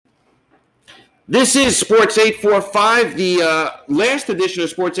This is Sports 845, the last edition of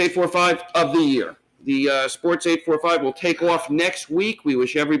Sports 845 of the year. The Sports 845 will take off next week. We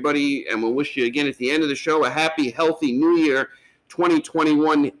wish everybody, and we'll wish you again at the end of the show, a happy, healthy new year.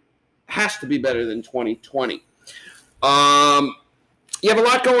 2021 has to be better than 2020. You have a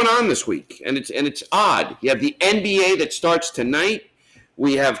lot going on this week, and it's odd. You have the NBA that starts tonight.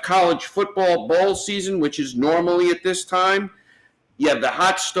 We have college football bowl season, which is normally at this time. You have the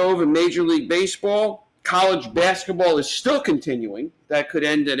hot stove in Major League Baseball. College basketball is still continuing. That could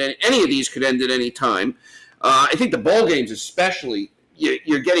end at any of these could end at any time. I think the bowl games especially,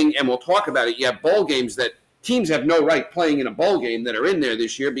 you're getting, and we'll talk about it, you have bowl games that teams have no right playing in a bowl game that are in there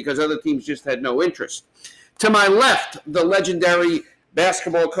this year because other teams just had no interest. To my left, the legendary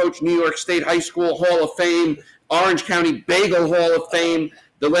basketball coach, New York State High School Hall of Fame, Orange County Bagel Hall of Fame,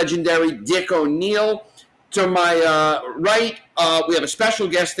 the legendary Dick O'Neill. To my right, we have a special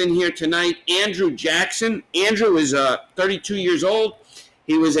guest in here tonight, Andrew Jackson. Andrew is 32 years old.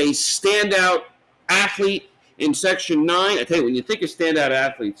 He was a standout athlete in Section 9. I tell you, when you think of standout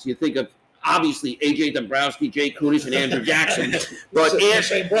athletes, you think of, obviously, A.J. Dombrowski, Jay Kunis, and Andrew Jackson. But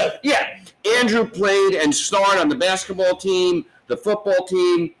Andrew played and starred on the basketball team, the football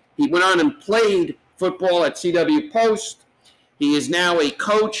team. He went on and played football at C.W. Post. He is now a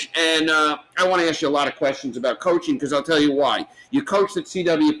coach, and I want to ask you a lot of questions about coaching because I'll tell you why. You coached at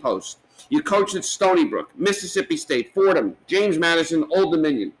C.W. Post. You coached at Stony Brook, Mississippi State, Fordham, James Madison, Old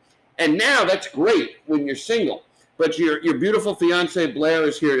Dominion. And now that's great when you're single, but your beautiful fiancée Blair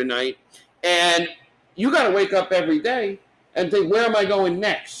is here tonight, and you got to wake up every day and think, where am I going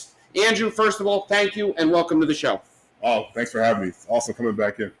next? Andrew, first of all, thank you, and welcome to the show. Oh, thanks for having me. It's awesome coming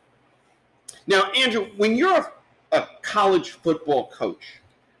back in. Now, Andrew, when you're a college football coach,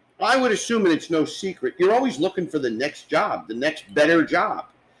 I would assume, and it's no secret, you're always looking for the next job, the next better job.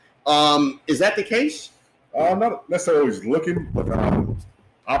 Is that the case? Not necessarily always looking, but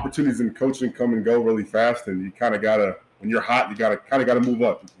opportunities in coaching come and go really fast, and you kind of gotta, when you're hot, you gotta move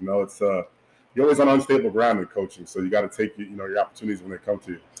up. You know, it's you're always on unstable ground in coaching, so you got to take your opportunities when they come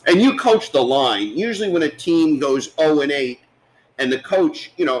to you. And you coach the line. Usually, when a team goes 0-8. And the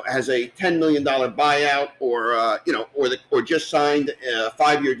coach, has a $10 million buyout, or just signed a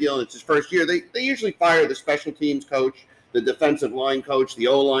 5-year deal, and it's his first year. They usually fire the special teams coach, the defensive line coach, the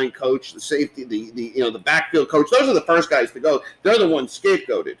O-line coach, the safety, the backfield coach. Those are the first guys to go. They're the ones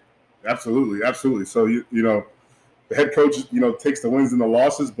scapegoated. Absolutely. So the head coach, takes the wins and the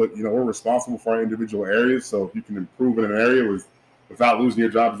losses, but we're responsible for our individual areas. So if you can improve in an area without losing your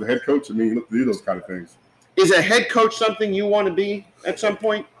job as a head coach, you look to do those kind of things. Is a head coach something you want to be at some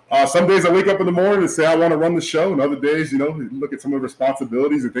point? Some days I wake up in the morning and say I want to run the show, and other days, look at some of the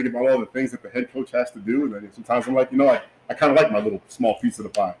responsibilities and think about all the things that the head coach has to do. And then sometimes I'm like, I kind of like my little small piece of the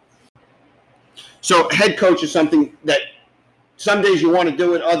pie. So head coach is something that some days you want to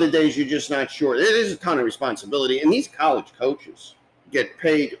do it, other days you're just not sure. It is a ton of responsibility, and these college coaches get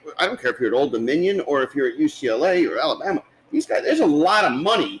paid. I don't care if you're at Old Dominion or if you're at UCLA or Alabama. These guys, there's a lot of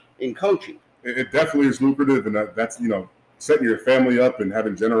money in coaching. It definitely is lucrative, and that's setting your family up and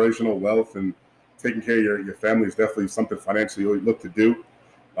having generational wealth and taking care of your family is definitely something financially you look to do.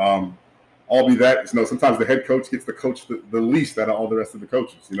 Sometimes the head coach gets the coach the least out of all the rest of the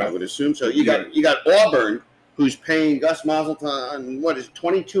coaches. I would assume so. You got Auburn, who's paying Gus Malzahn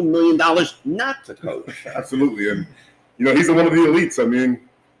 $22 million not to coach. Absolutely, and he's one of the elites. I mean,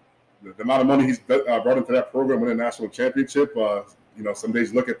 the amount of money he's brought into that program, winning a national championship. Some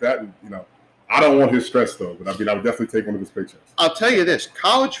days look at that and I don't want his stress, though, but I would definitely take one of his paychecks. I'll tell you this,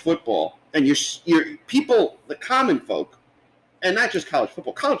 college football and your people, the common folk, and not just college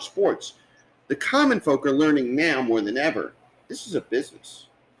football, college sports, the common folk are learning now more than ever. This is a business.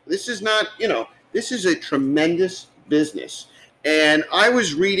 This is not, this is a tremendous business. And I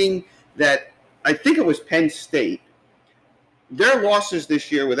was reading that, I think it was Penn State, their losses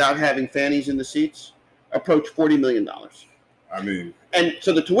this year without having fannies in the seats approach $40 million. And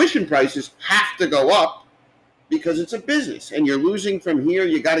so the tuition prices have to go up because it's a business, and you're losing from here.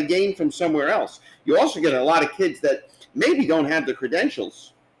 You got to gain from somewhere else. You also get a lot of kids that maybe don't have the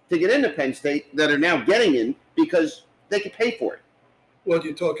credentials to get into Penn State that are now getting in because they can pay for it. Well,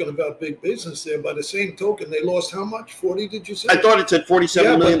 you're talking about big business there. By the same token, they lost how much? 40, did you say? I thought it said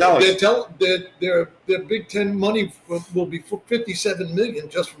 $47 million. Their Big Ten money will be $57 million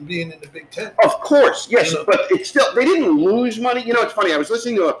just from being in the Big Ten. Of course, yes, but it's still, they didn't lose money. It's funny. I was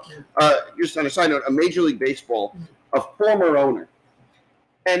listening to just on a side note, a Major League Baseball, a former owner,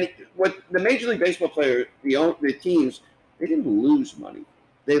 and what the Major League Baseball player, the teams, they didn't lose money.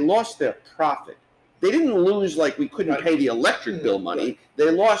 They lost their profit. They didn't lose like we couldn't Right. pay the electric bill money. Right.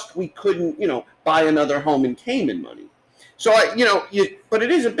 They lost we couldn't, buy another home in Cayman money. So but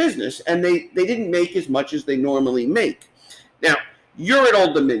it is a business, and they didn't make as much as they normally make. Now, you're at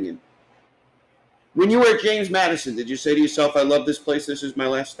Old Dominion. When you were at James Madison, did you say to yourself, "I love this place. This is my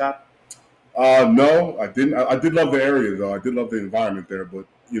last stop"? No, I didn't. I did love the area, though. I did love the environment there, but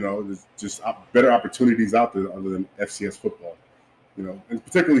there's just better opportunities out there other than FCS football. And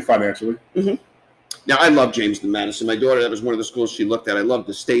particularly financially. Mm-hmm. Now, I love James Madison. My daughter, that was one of the schools she looked at. I loved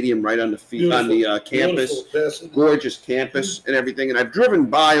the stadium right on the campus. Gorgeous campus and everything. And I've driven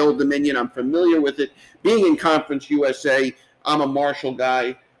by Old Dominion. I'm familiar with it. Being in Conference USA, I'm a Marshall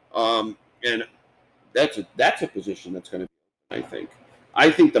guy, and that's a position that's going to be, I think. I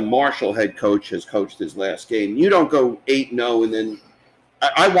think the Marshall head coach has coached his last game. You don't go 8-0 and then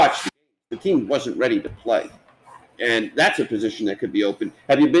I watched the team wasn't ready to play. And that's a position that could be open.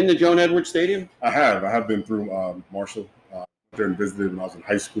 Have you been to Joan Edwards Stadium? I have. I have been through Marshall. There and visited when I was in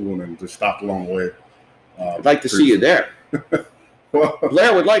high school, and then just stopped along the way. I'd like to see you there. Well,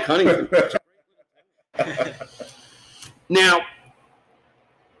 Blair would like Huntington. Now,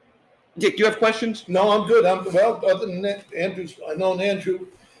 Dick, do you have questions? No, I'm good. Other than that, I known Andrew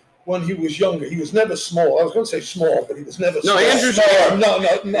when he was younger. He was never small. I was going to say small, but he was never small. Andrew's small. No,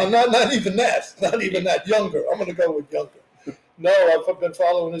 not even that. Not even that. Younger. I'm going to go with younger. No, I've been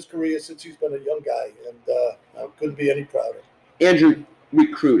following his career since he's been a young guy, and I couldn't be any prouder. Andrew,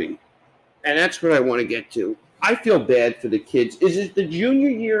 recruiting, and that's what I want to get to. I feel bad for the kids. Is it the junior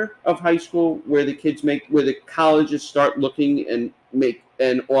year of high school where the colleges start looking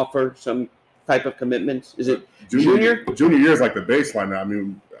and offer some type of commitments? Is it junior? Junior year is like the baseline now. I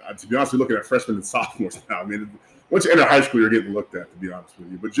mean, to be honest, we're looking at freshmen and sophomores now. I mean, once you enter high school, you're getting looked at, to be honest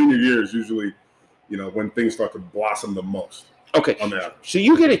with you. But junior year is usually, when things start to blossom the most. Okay. On that. So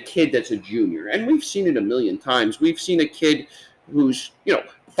you get a kid that's a junior, and we've seen it a million times. We've seen a kid who's,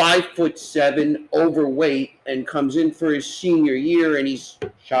 5'7", overweight, and comes in for his senior year, and he's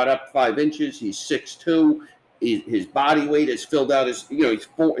shot up 5 inches. He's 6'2". His body weight is filled out. He's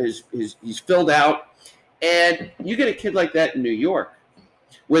filled out, and you get a kid like that in New York,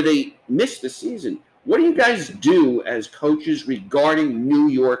 where they miss the season. What do you guys do as coaches regarding New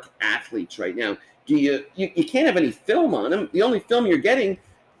York athletes right now? Do you can't have any film on them. The only film you're getting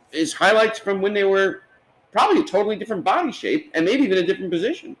is highlights from when they were probably a totally different body shape and maybe even a different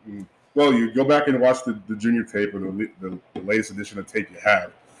position. Well, you go back and watch the junior tape or the latest edition of tape you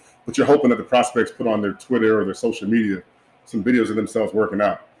have, but you're hoping that the prospects put on their Twitter or their social media some videos of themselves working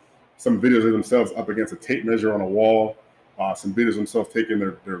out, some videos of themselves up against a tape measure on a wall, some videos of themselves taking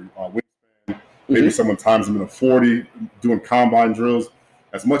their wingspan, maybe someone times them in a 40, doing combine drills,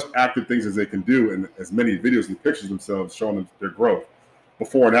 as much active things as they can do, and as many videos and pictures of themselves showing them their growth.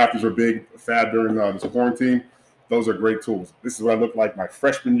 Before and afters were big fad during this quarantine. Those are great tools. This is what I look like my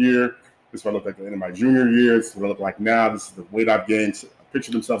freshman year. This is what I look like at the end of my junior year. This is what I look like now. This is the weight I've gained.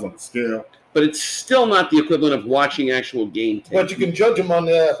 Picture themselves on the scale. But it's still not the equivalent of watching actual game tape. But you can judge them on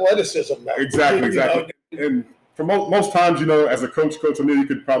their athleticism now. Exactly. And for most times, as a coach, I mean, you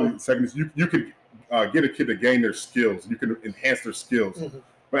could probably you could get a kid to gain their skills. You can enhance their skills. Mm-hmm.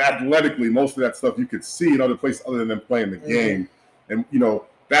 But athletically, most of that stuff you could see in other places other than them playing the game. And,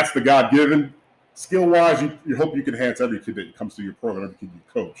 that's the God-given. Skill-wise, you hope you can enhance every kid that comes through your program, every kid you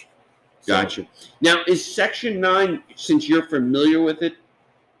coach. Gotcha. Now, is Section 9, since you're familiar with it,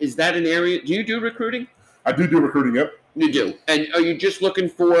 is that an area? Do you do recruiting? I do recruiting, yep. You do. And are you just looking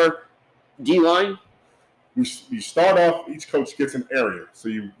for D-line? You start off, each coach gets an area. So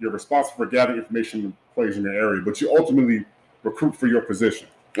you're responsible for gathering information and players in your area, but you ultimately recruit for your position.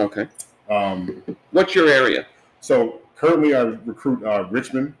 Okay. What's your area? So currently I recruit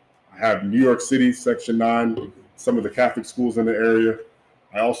Richmond. I have New York City, Section 9, some of the Catholic schools in the area.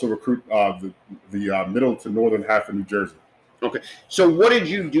 I also recruit the middle to northern half of New Jersey. Okay. So what did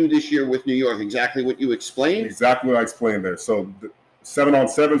you do this year with New York? Exactly what you explained? Exactly what I explained there. So the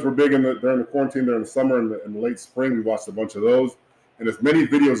 7-on-7s were big during the quarantine, during the summer and the late spring. We watched a bunch of those. And as many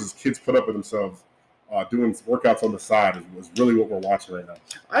videos as kids put up of themselves doing workouts on the side was really what we're watching right now.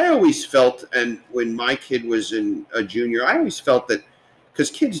 I always felt, and when my kid was in a junior, I always felt that because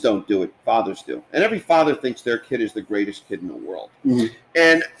kids don't do it, fathers do. And every father thinks their kid is the greatest kid in the world. Mm-hmm.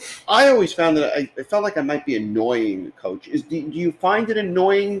 And I always found that I felt like I might be annoying the coach. Do you find it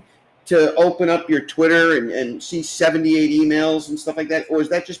annoying to open up your Twitter and see 78 emails and stuff like that? Or is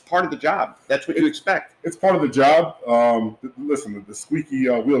that just part of the job? That's what you expect? It's part of the job. Listen, the squeaky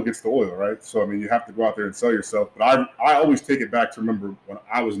wheel gets the oil, right? So, I mean, you have to go out there and sell yourself. But I always take it back to remember when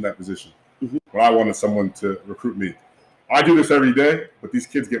I was in that position, when I wanted someone to recruit me. I do this every day, but these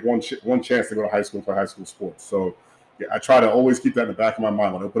kids get one chance to go to high school for high school sports. So yeah, I try to always keep that in the back of my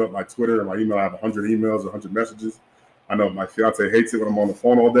mind. When I open up my Twitter and my email, I have 100 emails, 100 messages. I know my fiance hates it when I'm on the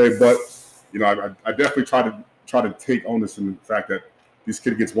phone all day, but I definitely try to take onus in the fact that these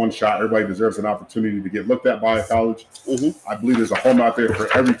kids gets one shot. Everybody deserves an opportunity to get looked at by a college. Mm-hmm. I believe there's a home out there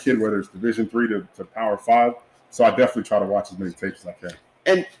for every kid, whether it's Division III to Power 5. So I definitely try to watch as many tapes as I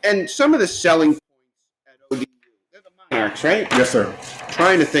can. And some of the selling points at ODU, they're the Monarchs, right? Yes, sir.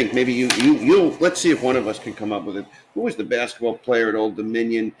 Trying to think, maybe you'll let's see if one of us can come up with it. Who was the basketball player at Old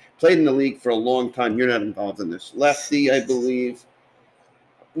Dominion? Played in the league for a long time. You're not involved in this. Lefty, I believe.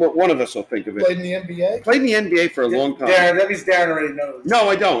 Well, one of us will think of it. Played in the NBA? Played in the NBA for a long time. Darren already knows. No,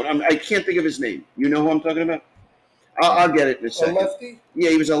 I don't. I can't think of his name. You know who I'm talking about? I'll get it in a second. A lefty? Yeah,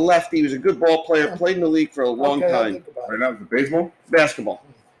 he was a lefty. He was a good ball player. Played in the league for a long time. Right now, is it Bazemore? Basketball.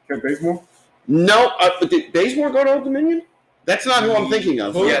 Kent Bazemore? No, but did Bazemore go to Old Dominion? That's not who I'm thinking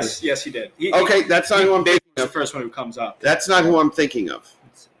of. Yes, he did. Okay, that's not who I'm thinking the of. first one who comes up. That's not who I'm thinking of.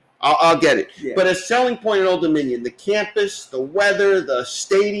 I'll get it. Yeah. But a selling point at Old Dominion, the campus, the weather, the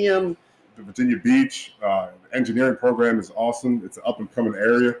stadium. The Virginia Beach, the engineering program is awesome. It's an up-and-coming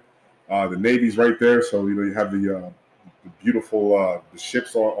area. The Navy's right there, so you have the beautiful the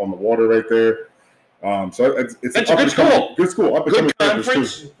ships on the water right there. So it's a good school. Good school. Good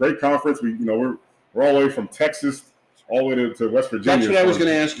conference. Great conference. We're all the way from Texas all the way to West Virginia. That's what I was going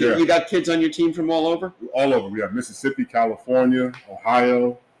to ask you. Yeah. You got kids on your team from all over? All over. We have Mississippi, California,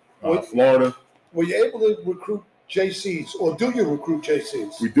 Ohio, Florida. Were you able to recruit JCs, or do you recruit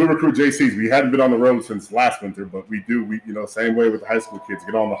JCs? We do recruit JCs. We hadn't been on the road since last winter, but we do. Same way with the high school kids.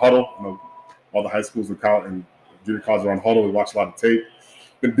 Get on the huddle. All the high schools and college and junior colleges are on huddle. We watch a lot of tape.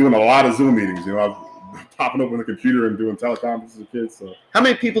 Been doing a lot of Zoom meetings. I'm popping open the computer and doing teleconferences with kids. So how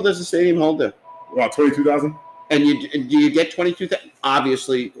many people does the stadium hold there? About 22,000. And do you get 22,000?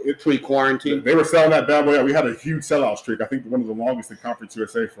 Obviously, pre-quarantine. They were selling that bad boy out. We had a huge sellout streak. I think one of the longest in Conference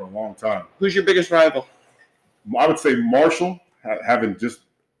USA for a long time. Who's your biggest rival? I would say Marshall, having just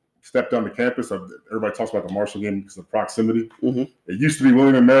stepped on the campus. Everybody talks about the Marshall game because of proximity. Mm-hmm. It used to be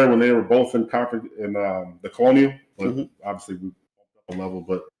William and Mary when they were both in conference in the Colonial, but obviously we bumped up a level.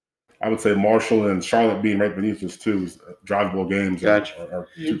 But I would say Marshall and Charlotte being right beneath us too is drivable games. Gotcha.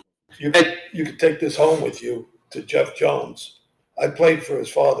 You could take this home with you to Jeff Jones. I played for his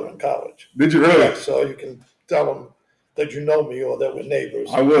father in college. Did you really? Yeah, so you can tell him that you know me or that we're neighbors.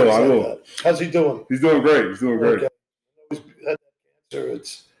 I will. That. How's he doing? He's doing great. Okay.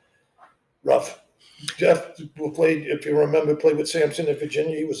 It's rough. Jeff played, if you remember, played with Sampson in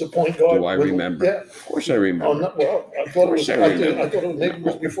Virginia. He was a point guard. Do I remember? Yeah. Of course I remember. I thought it was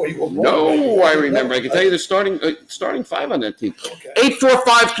maybe before you were born. No, I remember. I can tell you the starting five on that team. Okay.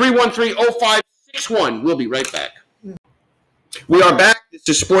 845-313-0561. We'll be right back. We are back. This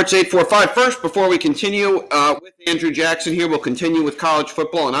is Sports 845. First, before we continue with Andrew Jackson here, we'll continue with college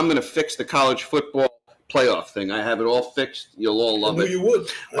football, and I'm going to fix the college football playoff thing. I have it all fixed. You'll all love it. You would.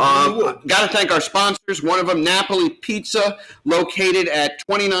 Got to thank our sponsors. One of them, Napoli Pizza, located at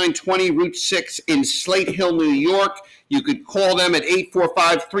 2920 Route 6 in Slate Hill, New York. You could call them at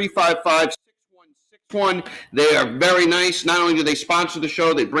 845-355-6161. They are very nice. Not only do they sponsor the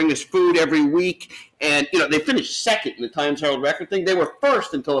show, they bring us food every week. And, they finished second in the Times Herald record thing. They were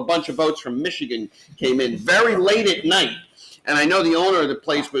first until a bunch of votes from Michigan came in very late at night. And I know the owner of the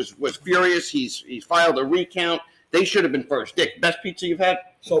place was furious. He's filed a recount. They should have been first. Dick, best pizza you've had?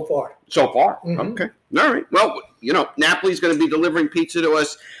 So far. Mm-hmm. Okay. All right. Well, Napoli's going to be delivering pizza to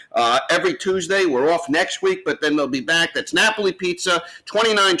us every Tuesday. We're off next week, but then they'll be back. That's Napoli Pizza,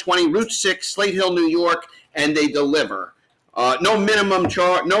 2920 Route 6, Slate Hill, New York, and they deliver. No minimum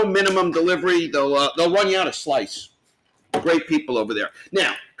charge, no minimum delivery. They'll run you out a slice. Great people over there.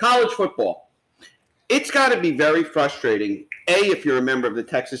 Now, college football. It's got to be very frustrating, if you're a member of the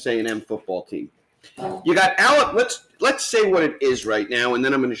Texas A&M football team. You got let's say what it is right now, and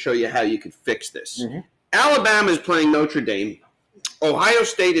then I'm going to show you how you could fix this. Mm-hmm. Alabama is playing Notre Dame. Ohio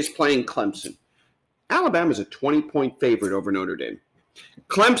State is playing Clemson. Alabama is a 20-point favorite over Notre Dame.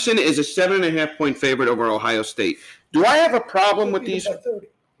 Clemson is a 7.5-point favorite over Ohio State. Do I have a problem with these?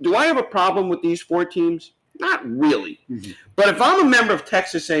 Do I have a problem with these four teams? Not really. Mm-hmm. But if I'm a member of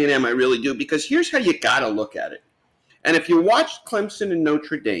Texas A&M, I really do, because here's how you got to look at it. And if you watched Clemson and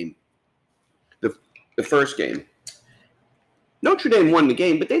Notre Dame, the first game, Notre Dame won the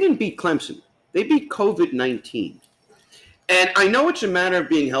game, but they didn't beat Clemson. They beat COVID-19. And I know it's a matter of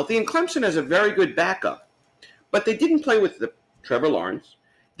being healthy, and Clemson has a very good backup. But they didn't play with Trevor Lawrence.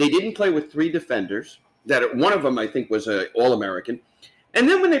 They didn't play with three defenders. One of them, I think, was an All-American. And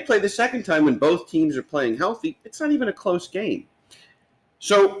then when they play the second time, when both teams are playing healthy, it's not even a close game.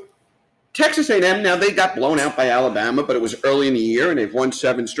 So Texas A&M, now they got blown out by Alabama, but it was early in the year, and they've won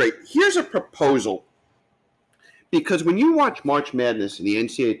 7 straight. Here's a proposal. Because when you watch March Madness in the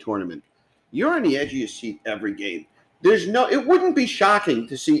NCAA tournament, you're on the edge of your seat every game. It wouldn't be shocking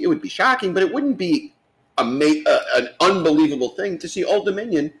to see, it would be shocking, but it wouldn't be an unbelievable thing to see Old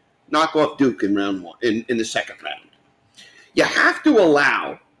Dominion knock off Duke in round one, in the second round. You have to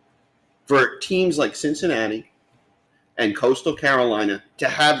allow for teams like Cincinnati and Coastal Carolina to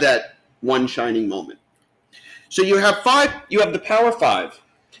have that one shining moment. So you have the Power Five,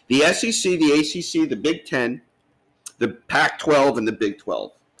 the SEC, the ACC, the Big Ten, the Pac-12, and the Big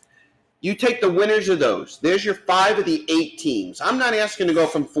 12. You take the winners of those. There's your 5 of the 8 teams. I'm not asking to go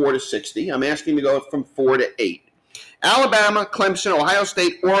from 4 to 60. I'm asking to go from 4 to 8. Alabama, Clemson, Ohio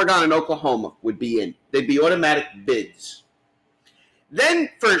State, Oregon, and Oklahoma would be in. They'd be automatic bids. Then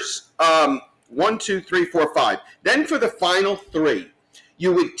for 1, 2, 3, 4, 5. Then for the final 3,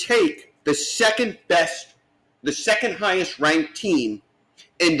 you would take the second highest ranked team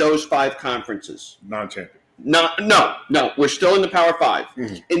in those 5 conferences. Non-champion. No. We're still in the Power 5.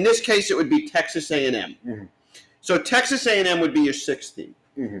 Mm-hmm. In this case, it would be Texas A&M. Mm-hmm. So Texas A&M would be your 6th team.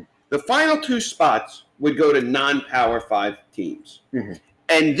 Mm-hmm. The final 2 spots would go to non-Power 5 teams. Mm-hmm.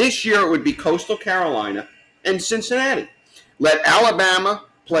 And this year it would be Coastal Carolina and Cincinnati. Let Alabama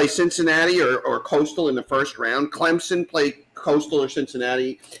play Cincinnati or Coastal in the first round. Clemson play Coastal or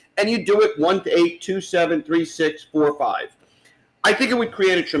Cincinnati. And you do it 1 to 8, 2, 7, 3, 6, 4, 5. I think it would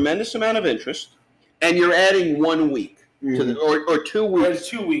create a tremendous amount of interest. And you're adding 1 week to or 2 weeks. There's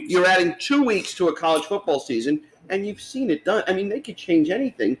 2 weeks. You're adding 2 weeks to a college football season, and you've seen it done. I mean, they could change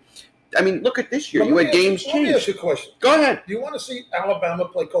anything. I mean, look at this year. You had games Let me change. ask you a question. Go ahead. Do you want to see Alabama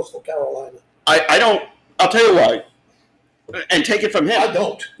play Coastal Carolina? I don't. I'll tell you why. And take it from him. I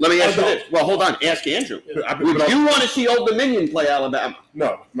don't. Let me ask you I don't. this. Well, hold on. Ask Andrew. But Would you want to see Old Dominion play Alabama?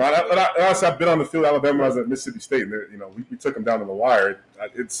 No. Honestly, I've been on the field Alabama when I was at Mississippi State, and we took them down to the wire. I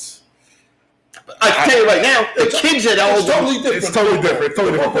can tell you right now, the kids at Old Dominion. It's totally different. It's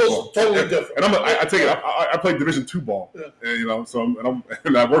totally different. Football. Totally different. And I take it. I played Division II ball,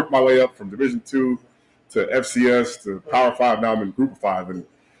 and I worked my way up from Division II to FCS to Power 5. Now I'm in Group of 5, and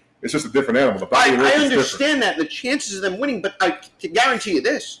it's just a different animal. I understand that the chances of them winning, but I can guarantee you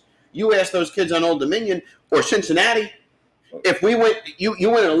this: you ask those kids on Old Dominion or Cincinnati, if we went, you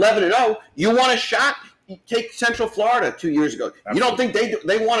went 11-0, you want a shot. Take Central Florida 2 years ago. Absolutely. You don't think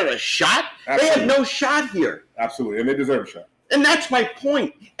they wanted a shot? Absolutely. They have no shot here. Absolutely, and they deserve a shot. And that's my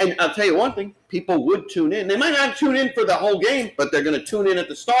point. And I'll tell you one thing, people would tune in. They might not tune in for the whole game, but they're going to tune in at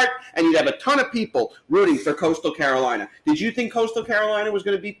the start, and you'd have a ton of people rooting for Coastal Carolina. Did you think Coastal Carolina was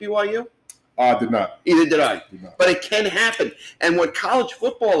going to beat BYU? Did not. Either did I. Did not. But it can happen. And what college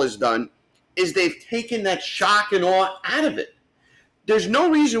football has done is they've taken that shock and awe out of it. There's no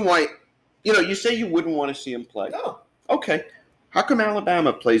reason why, you say you wouldn't want to see them play. No. Okay. How come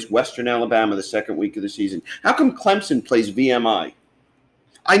Alabama plays Western Alabama the second week of the season? How come Clemson plays VMI?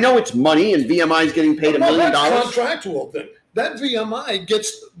 I know it's money and VMI is getting paid $1 million. That's contractual thing. That VMI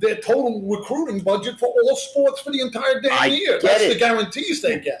gets their total recruiting budget for all sports for the entire damn year. That's the guarantees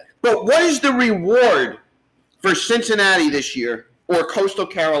they get. But what is the reward for Cincinnati this year or Coastal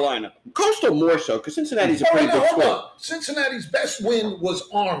Carolina? Coastal more so, because Cincinnati's a pretty good school. Cincinnati's best win was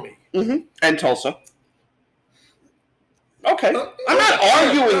Army. Mm-hmm. And Tulsa. Okay. I'm not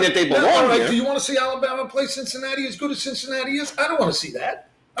arguing that they belong here. Do you want to see Alabama play Cincinnati as good as Cincinnati is? I don't want to see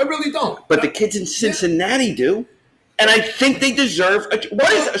that. I really don't. But the kids in Cincinnati do. And I think they deserve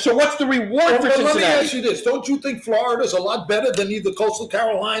so what's the reward for Cincinnati? Let me ask you this. Don't you think Florida's a lot better than either Coastal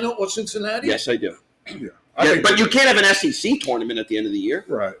Carolina or Cincinnati? Yes, I do. Yeah. But you can't have an SEC tournament at the end of the year.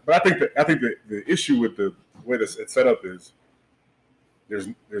 Right. But I think the issue with the way it's set up is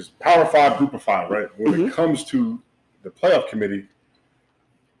there's Power 5, Group of 5, right? When it comes to the playoff committee,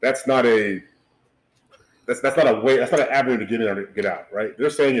 that's not an avenue to get in or get out, right?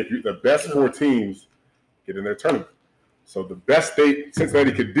 They're saying if the best 4 teams get in their tournament. So the best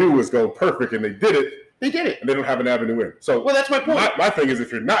Cincinnati could do is go perfect, and they did it. They did it, and they don't have an avenue in. So, well, that's my point. My thing is,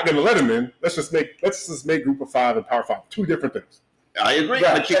 if you're not going to let them in, let's just make Group of 5 and Power 5 2 different things. I agree,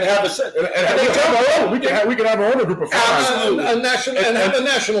 right. But you can have we can have our own Group of 5. Absolutely. And have a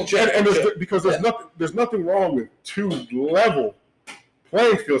national championship. Because there's nothing wrong with 2 level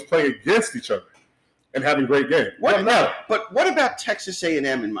playing fields playing against each other and having great games. But what about Texas A&M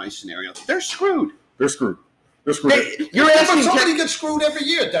in my scenario? They're screwed. They're screwed. You're asking somebody gets screwed every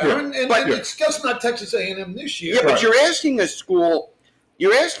year, Darren, and it's just not Texas A&M this year. Yeah, but you're asking a school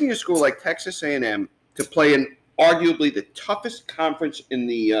like Texas A&M to play an arguably the toughest conference in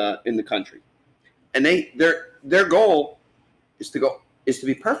the country, and their goal is to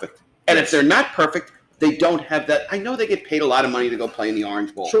be perfect. And if they're not perfect, they don't have that. I know they get paid a lot of money to go play in the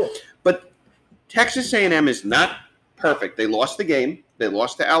Orange Bowl. Sure. But Texas A&M is not perfect. They lost the game. They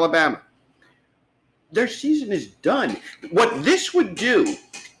lost to Alabama. Their season is done. What this would do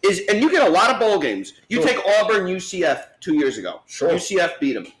is, and you get a lot of bowl games. You take Auburn, UCF 2 years ago. Sure. UCF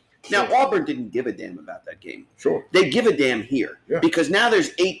beat them. Now, Auburn didn't give a damn about that game. Sure. They give a damn here. Yeah. Because now there's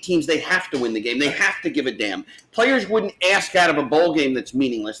 8 teams. They have to win the game. They have to give a damn. Players wouldn't ask out of a bowl game that's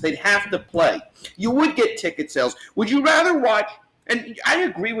meaningless. They'd have to play. You would get ticket sales. Would you rather watch, and I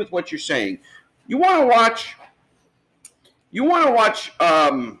agree with what you're saying, you want to watch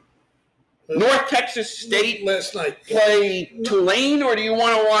North Texas State last night play Tulane, or do you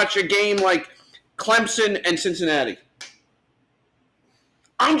want to watch a game like Clemson and Cincinnati?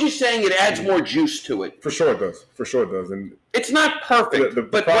 I'm just saying it adds more juice to it. For sure it does. And it's not perfect. The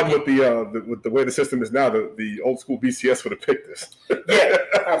problem with the way the system is now, the old school BCS would have picked this. Yeah,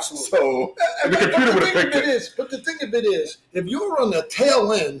 absolutely. So the computer would have picked it. But the thing of it is, if you're on the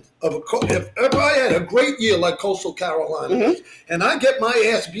tail end of if I had a great year like Coastal Carolina, and I get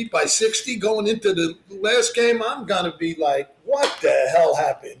my ass beat by 60 going into the last game, I'm gonna be like, what the hell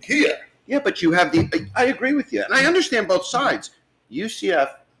happened here? Yeah, but you have I agree with you, and I understand both sides. UCF,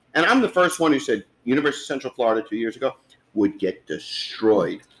 and I'm the first one who said University of Central Florida 2 years ago would get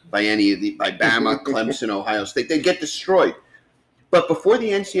destroyed by by Bama, Clemson, Ohio State. They'd get destroyed. But before the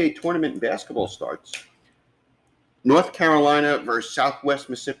NCAA tournament in basketball starts, North Carolina versus Southwest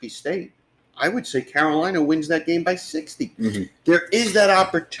Mississippi State, I would say Carolina wins that game by 60. Mm-hmm. There is that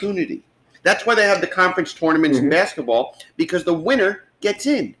opportunity. That's why they have the conference tournaments in basketball, because the winner gets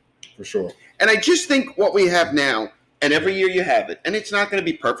in. For sure. And I just think what we have now, and every year you have it, and it's not going to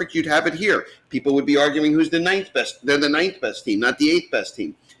be perfect. You'd have it here. People would be arguing who's the 9th best. They're the 9th best team, not the 8th best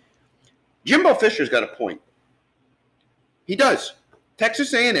team. Jimbo Fisher's got a point. He does.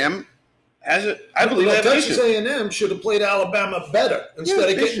 Texas A&M has I believe Texas A&M should have played Alabama better instead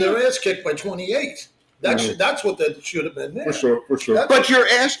of getting their ass kicked by 28. That's what that should have been there. For sure. But you're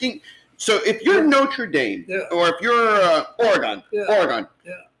asking, so if you're Notre Dame, or if you're Oregon,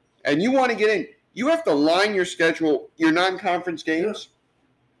 and you want to get in, you have to line your schedule. Your non-conference games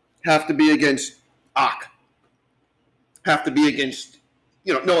have to be against OC. Have to be against,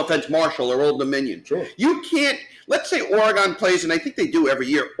 no offense, Marshall or Old Dominion. Sure. You can't, let's say Oregon plays, and I think they do every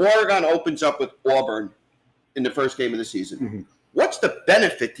year. Oregon opens up with Auburn in the first game of the season. Mm-hmm. What's the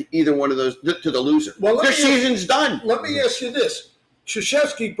benefit to either one of those, to the loser? Well, their season's done. Let me ask you this.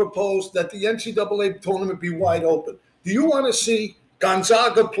 Krzyzewski proposed that the NCAA tournament be wide open. Do you want to see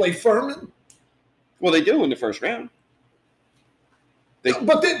Gonzaga play Furman? Well, they do in the first round.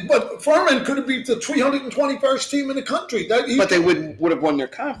 But Furman could have beat the 321st team in the country. But they would have won their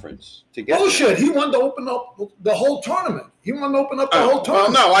conference to get bullshit. He wanted to open up the whole tournament. Whole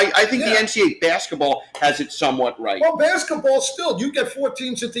tournament. Well, no, I think the NCAA basketball has it somewhat right. Well, basketball still, you get 4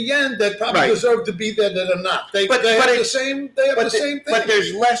 teams at the end that probably deserve to be there that are not. They have the same thing. But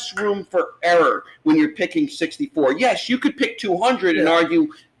there's less room for error when you're picking 64. Yes, you could pick 200 and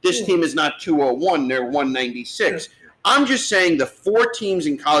argue this team is not 201, they're 196. Yeah. I'm just saying the 4 teams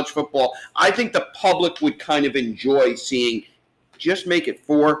in college football, I think the public would kind of enjoy seeing, just make it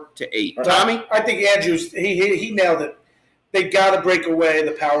 4 to 8. Tommy? I think Andrews, he nailed it. They got to break away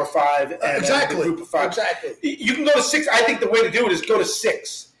the Power 5 and the Group of 5. Exactly. You can go to 6. I think the way to do it is go to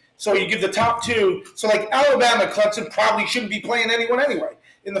 6. So you give the top 2. So like Alabama, Clemson probably shouldn't be playing anyone anyway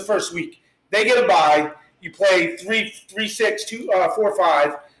in the first week. They get a bye. You play 3, 6, 2, 4,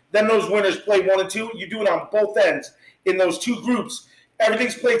 5. Then those winners play 1 and 2. You do it on both ends. In those 2 groups,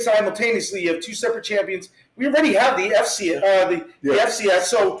 everything's played simultaneously. You have 2 separate champions. We already have the FCS,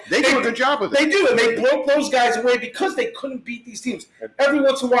 so they do a good job with it. They do, and they broke those guys away because they couldn't beat these teams. Every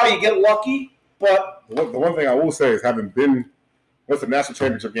once in a while, you get lucky, but the one thing I will say is, having been the national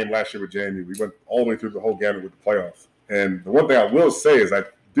championship game last year with JMU, we went all the way through the whole gamut with the playoffs. And the one thing I will say is, I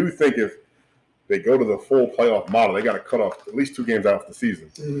do think if they go to the full playoff model, they got to cut off at least 2 games out of the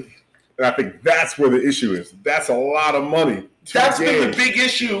season. Mm-hmm. And I think that's where the issue is. That's a lot of money. That's been the big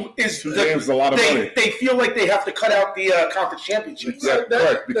issue. Is 2 games is a lot of money. They feel like they have to cut out the conference championships.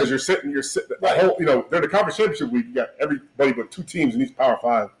 Correct. Because you're sitting. Right. The whole, they're the conference championship week. You got everybody but 2 teams in each Power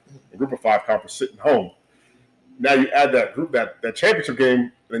 5, a Group of 5 conference sitting home. Now you add that group, that championship game,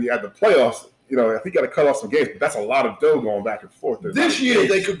 and then you add the playoffs. I think you got to cut off some games, but that's a lot of dough going back and forth. This year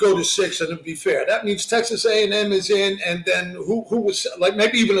they could go to 6, and it'd be fair. That means Texas A&M is in, and then who was like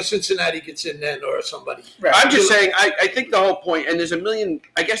maybe even a Cincinnati gets in then or somebody. Right. I'm just saying, I think the whole point, and there's a million,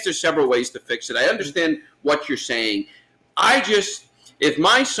 I guess there's several ways to fix it. I understand what you're saying. If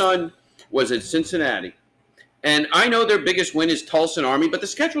my son was at Cincinnati, and I know their biggest win is Tulsa and Army, but the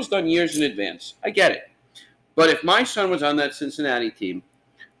schedule's done years in advance. I get it. But if my son was on that Cincinnati team,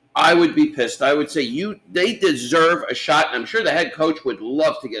 I would be pissed. I would say they deserve a shot, and I'm sure the head coach would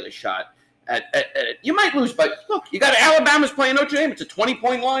love to get a shot at it. You might lose, but look, you got Alabama's playing Notre Dame. It's a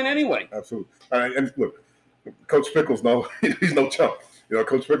 20-point line anyway. Absolutely. And look, Coach Pickles, he's no chump.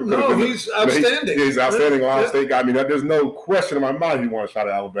 Coach Pickles. No, he's outstanding. He's outstanding Ohio State guy. I mean, there's no question in my mind he wants a shot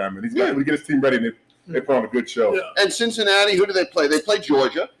at Alabama. And he's got to get his team ready, and they put on a good show. Yeah. And Cincinnati, who do they play? They play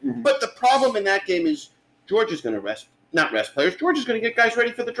Georgia. Mm-hmm. But the problem in that game is Georgia's going to not rest players. Georgia's going to get guys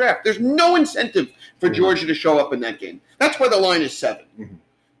ready for the draft. There's no incentive for Georgia to show up in that game. That's why the line is 7. Mm-hmm.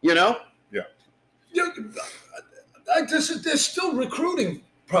 Yeah. There's still recruiting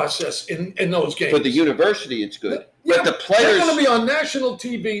process in those games. For the university, it's good. Yeah, but the players they're going to be on national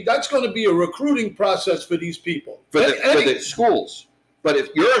TV. That's going to be a recruiting process for these people. for the schools. But if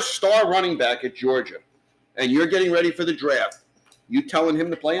you're a star running back at Georgia and you're getting ready for the draft, you telling him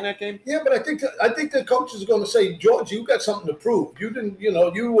to play in that game? Yeah, but I think the coaches are going to say, George, you got something to prove. You didn't,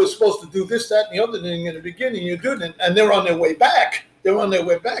 you were supposed to do this, that, and the other thing in the beginning. You didn't, and they're on their way back. The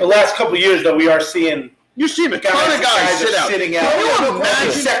last couple of years, though, we are seeing. You're seeing a ton of guys sitting out.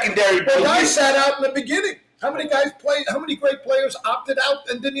 Imagine Secondary. The guys sat out in the beginning. How many guys played? How many great players opted out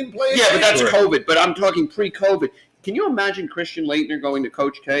and didn't even play? Yeah, but that's COVID. But I'm talking pre-COVID. Can you imagine Christian Laettner going to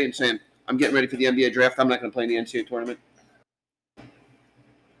Coach K and saying, I'm getting ready for the NBA draft. I'm not going to play in the NCAA tournament?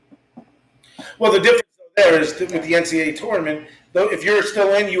 Well, the difference there is that with the NCAA tournament, though, if you're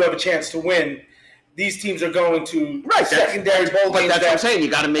still in, you have a chance to win. These teams are going to secondary bowl But games. that's what I'm saying. You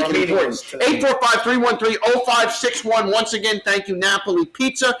got to make it important. 845-313-0561. Once again, thank you, Napoli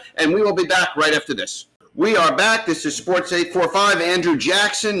Pizza, and we will be back right after this. We are back. This is Sports 845. Andrew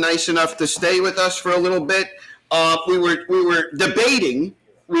Jackson, nice enough to stay with us for a little bit. We were debating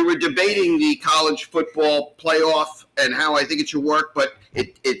the college football playoff and how I think it should work, but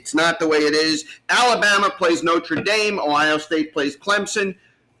it's not the way it is. Alabama plays Notre Dame. Ohio State plays Clemson.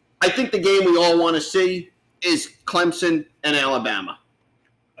 I think the game we all want to see is Clemson and Alabama.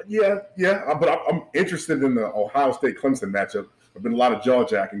 Yeah, but I'm interested in the Ohio State-Clemson matchup. There's been a lot of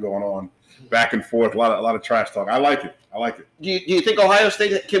jaw-jacking going on, back and forth, a lot of trash talk. I like it. Do you think Ohio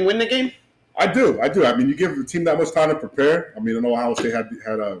State can win the game? I do. I mean, you give the team that much time to prepare. I mean, I know Ohio State had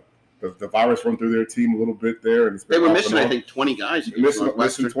the virus run through their team a little bit there, and they were missing, I think, 20 guys.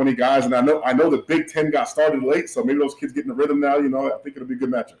 Missing 20 guys, and I know the Big Ten got started late, so maybe those kids get in the rhythm now. I think it'll be a good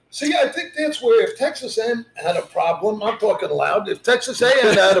matchup. See, I think that's where if Texas A&M had a problem, I'm talking loud. If Texas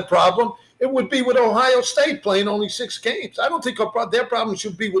A&M had a problem, it would be with Ohio State playing only 6 games. I don't think their problem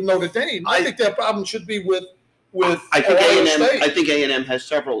should be with Notre Dame. I think their problem should be with I think Ohio A&M. State. I think A&M has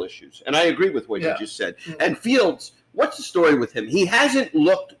several issues, and I agree with what you just said. Mm-hmm. And Fields, what's the story with him? He hasn't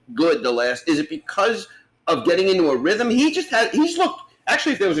looked good the last. Is it because of getting into a rhythm? He's looked.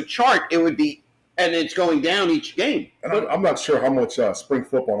 Actually, if there was a chart, it would be, and it's going down each game. And I'm not sure how much spring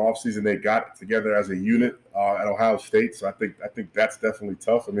football and offseason they got together as a unit at Ohio State. So I think that's definitely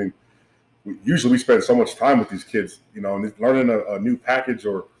tough. I mean, usually we spend so much time with these kids, and learning a new package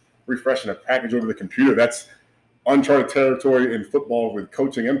or refreshing a package over the computer. That's uncharted territory in football with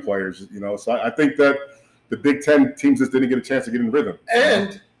coaching and players. So I think that the Big Ten teams just didn't get a chance to get in rhythm.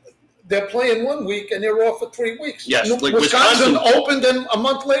 And they're playing 1 week and they're off for 3 weeks. Yes, like Wisconsin opened, and a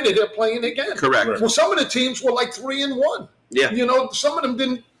month later they're playing again. Correct. Well, some of the teams were like 3-1. Yeah. Some of them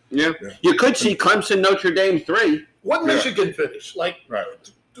didn't. Yeah. You could see Clemson, Notre Dame 3. What Michigan finish? Like Right.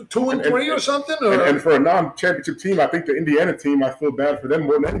 2 and 3 or something? Or? And for a non-championship team, I think the Indiana team, I feel bad for them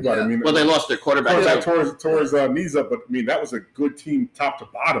more than anybody. Yeah. I mean, Well, they lost their quarterback. tore his knees up, but I mean that was a good team top to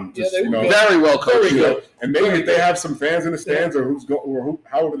bottom. Just, they were Very well coached. Very good. And maybe if they have some fans in the stands or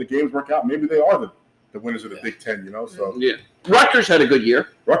however the games work out, maybe they are the winners of the Big Ten. So Yeah. Rutgers had a good year.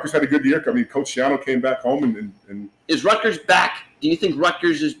 Rutgers had a good year. I mean, Coach Schiano came back home and Is Rutgers back? Do you think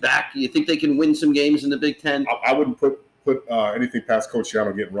Rutgers is back? Do you think they can win some games in the Big Ten? I wouldn't put anything past Coach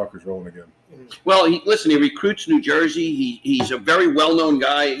Schiano getting Rutgers rolling again. Well, he recruits New Jersey. He's a very well-known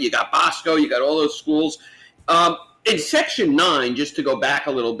guy. You got Bosco. You got all those schools. In Section 9, just to go back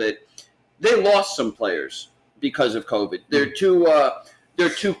a little bit, they lost some players because of COVID. They're two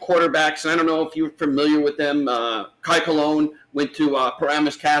quarterbacks, and I don't know if you're familiar with them. Kai Colon went to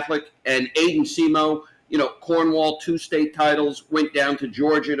Paramus Catholic, and Aiden Semo, Cornwall, 2 state titles, went down to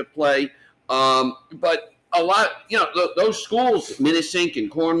Georgia to play. But a lot, those schools, Minnesink and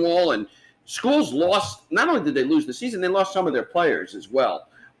Cornwall, and schools lost. Not only did they lose the season, they lost some of their players as well.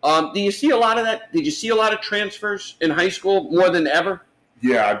 Do you see a lot of that? Did you see a lot of transfers in high school more than ever?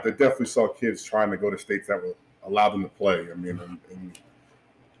 Yeah, I definitely saw kids trying to go to states that would allow them to play. I mean,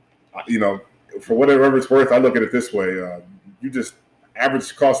 for whatever it's worth, I look at it this way: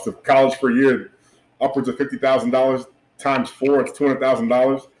 average cost of college per year, upwards of $50,000 times 4, it's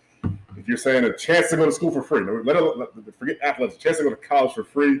 $200,000. If you're saying a chance to go to school for free, forget athletics, a chance to go to college for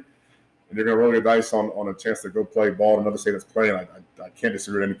free, and you're going to roll your dice on a chance to go play ball in another state that's playing, I can't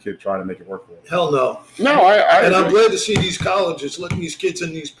disagree with any kid trying to make it work for them. Hell no. No, And I'm glad to see these colleges letting these kids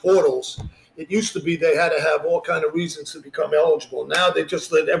in these portals. It used to be they had to have all kind of reasons to become eligible. Now they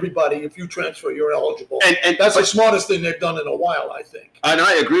just let everybody, if you transfer, you're eligible. And that's the smartest thing they've done in a while, I think. And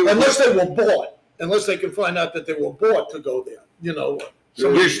I agree with Unless they were bought. Unless they can find out that they were bought to go there.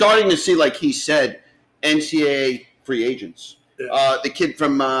 So you're starting to see, like he said, NCAA free agents. Yeah. The kid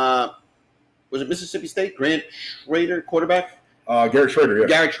from, was it Mississippi State? Grant Schrader, quarterback? Garrett Schrader, yeah.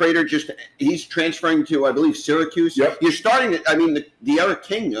 Garrett Schrader, he's transferring to, I believe, Syracuse. Yep. You're starting to, the Eric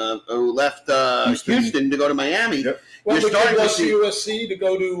King, who left Houston to go to Miami. Yep. Well, You're starting to see USC to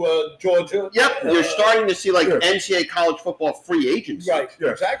go to Georgia. Yep, you're starting to see sure. NCAA college football free agents. Right,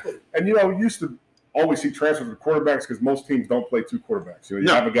 Yeah. exactly. And, you used to always see transfers of quarterbacks because most teams don't play 2 quarterbacks. You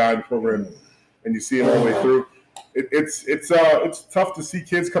No. have a guy in the program and you see it all the way through. It's tough to see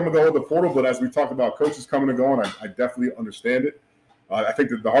kids come and go in the portal, but as we talked about coaches coming and going, I definitely understand it. I think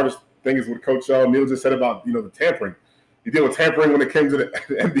that the hardest thing is what Coach Neal just said about the tampering. You deal with tampering when it came to the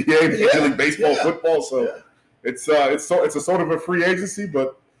NBA, Major League Baseball, football. So it's a sort of a free agency.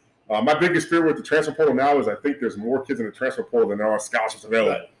 But my biggest fear with the transfer portal now is I think there's more kids in the transfer portal than there are scholarships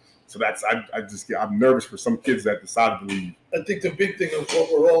available. Right. So I'm nervous for some kids that decided to leave. I think the big thing of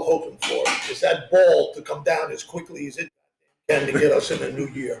what we're all hoping for is that ball to come down as quickly as it can to get us in a new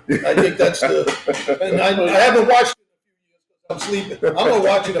year. I think that's and I haven't watched it in a few years because I'm sleeping. I'm going to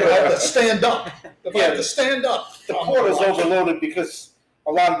watch it if I have to stand up. If I have to stand up. The portal's overloaded because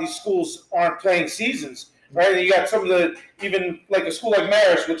a lot of these schools aren't playing seasons, right? And you got some of even like a school like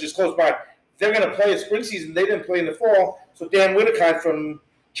Marist, which is close by, they're going to play a spring season. They didn't play in the fall. So Dan Whittekine from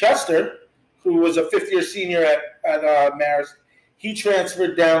Chester, who was a fifth-year senior at Marist, he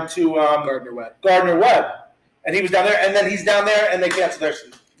transferred down to Gardner Webb, and he was down there, and then he's down there, and they canceled their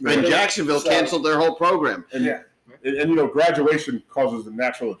season. And Jacksonville canceled their whole program. And graduation causes a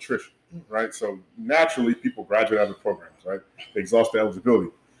natural attrition, right? So naturally, people graduate out of the programs, right? They exhaust their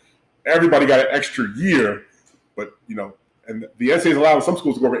eligibility. Everybody got an extra year, but and the NCAA is allowing some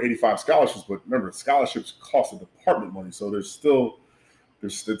schools to go over 85 scholarships, but remember, scholarships cost the department money, so there's still.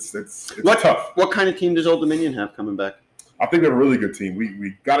 It's tough. What kind of team does Old Dominion have coming back? I think we have a really good team.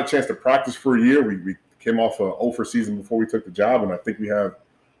 We got a chance to practice for a year. We came off a 0 season before we took the job, and I think we have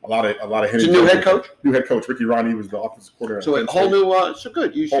a lot of It's a new head coach? New head coach. Ricky Ronnie was the offensive coordinator. So a whole new so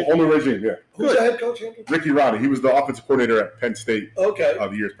good. You should whole new regime, yeah. Who's the head coach? Ricky Ronnie. He was the offensive coordinator at Penn State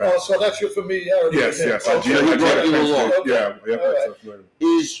the years past. Oh, so that's your familiarity. Yes. Okay. he brought you along. Yeah. Right.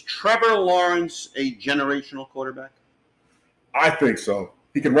 Is Trevor Lawrence a generational quarterback? I think so.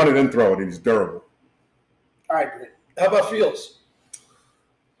 He can run it and throw it, and he's durable. I agree. How about Fields?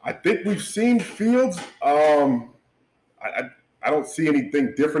 I think we've seen Fields. I don't see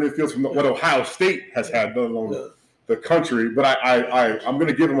anything different in Fields from what Ohio State has had done along the country. But I'm going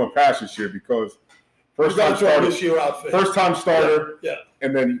to give him a pass this year because first time starter,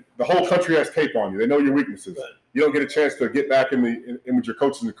 and then the whole country has tape on you. They know your weaknesses. Right. You don't get a chance to get back in with your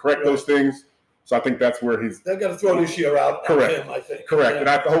coaches and correct those things. So I think that's where they're going to throw this year out. Correct. On him, I think. Correct.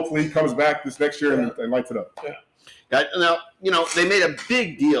 Yeah. And hopefully he comes back this next year and lights it up. Yeah. Now, they made a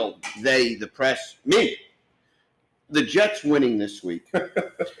big deal. The press, me, the Jets winning this week.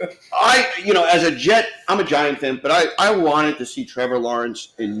 As a Jet, I'm a Giant fan, but I wanted to see Trevor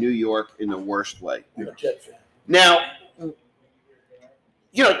Lawrence in New York in the worst way. I'm a Jet fan. Now,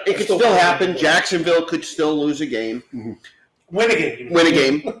 it could still happen. Jacksonville could still lose a game. Mm-hmm. Win a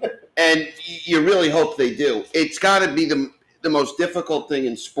game. And you really hope they do. It's got to be the most difficult thing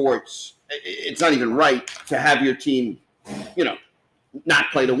in sports. It's not even right to have your team,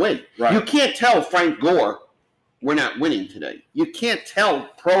 not play to win. Right. You can't tell Frank Gore we're not winning today. You can't tell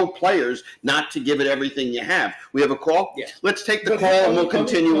pro players not to give it everything you have. We have a call? Yeah. Let's take the call and we'll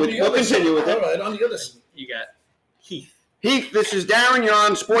continue with it. All right, on the other side. You got Heath. Heath, this is Darren. You're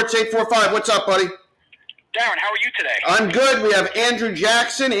on Sports 845. What's up, buddy? Darren, how are you today? I'm good. We have Andrew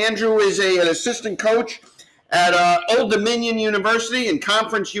Jackson. Andrew is an assistant coach at Old Dominion University in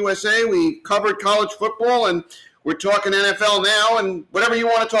Conference USA. We covered college football, and We're talking NFL now and whatever you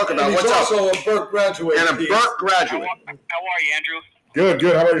want to talk about. And he's What's also up? a Burke graduate. And a Keith. Burke graduate. How are you, Andrew?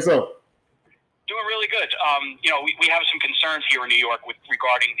 Good. How about yourself? Doing really good. We have some concerns here in New York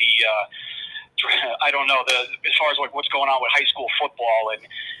regarding the, I don't know, as far as like what's going on with high school football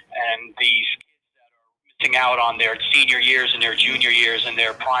and these kids that are missing out on their senior years and their junior years and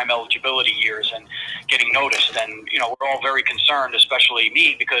their prime eligibility years and getting noticed. And, we're all very concerned, especially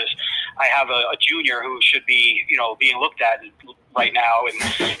me, because I have a junior who should be, being looked at right now. And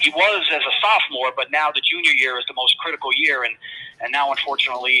he was as a sophomore, but now the junior year is the most critical year. And now,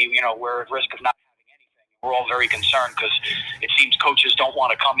 unfortunately, we're at risk of not having anything. We're all very concerned because it seems coaches don't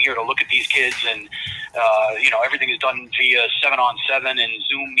want to come here to look at these kids. And, everything is done via 7-on-7 and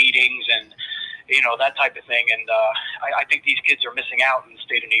Zoom meetings and, that type of thing. And I think these kids are missing out in the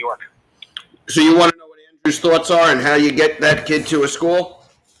state of New York. So you want to know what Andrew's thoughts are and how you get that kid to a school?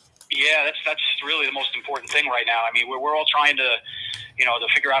 Yeah, that's really the most important thing right now. I mean, we're all trying to, to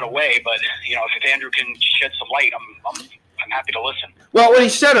figure out a way. But if Andrew can shed some light, I'm happy to listen. Well, what he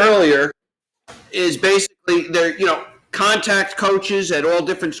said earlier is basically there. Contact coaches at all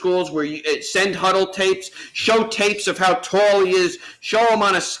different schools where you send huddle tapes, show tapes of how tall he is, show him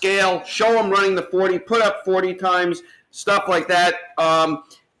on a scale, show him running the 40, put up 40 times, stuff like that.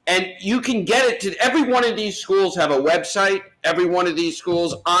 And you can get it to every one of these schools have a website. Every one of these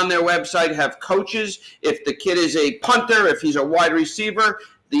schools on their website have coaches. If the kid is a punter, if he's a wide receiver,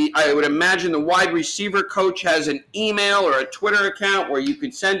 I would imagine the wide receiver coach has an email or a Twitter account where you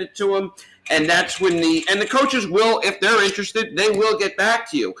could send it to him. And that's when the coaches will, if they're interested, they will get back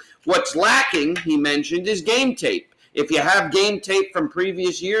to you. What's lacking, he mentioned, is game tape. If you have game tape from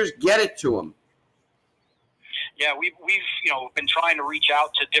previous years, get it to them. Yeah, we've been trying to reach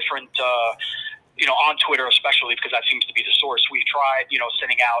out to different, on Twitter especially because that seems to be the source. We've tried,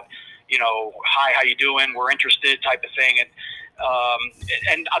 sending out, hi, how you doing? We're interested, type of thing.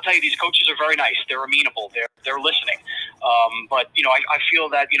 And I'll tell you, these coaches are very nice. They're amenable. They're listening. But I feel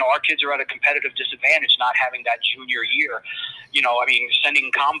that our kids are at a competitive disadvantage not having that junior year.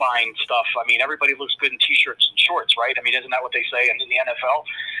 Sending combine stuff. Everybody looks good in t-shirts and shorts, right? Isn't that what they say in the NFL?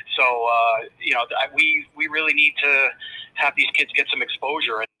 So we really need to have these kids get some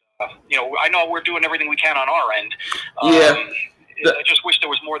exposure. And I know we're doing everything we can on our end. I just wish there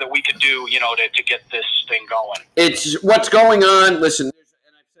was more that we could do, to get this thing going. It's what's going on. Listen, and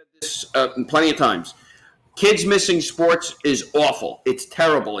I've said this plenty of times. Kids missing sports is awful. It's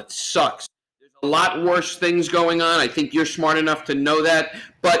terrible. It sucks. There's a lot worse things going on. I think you're smart enough to know that.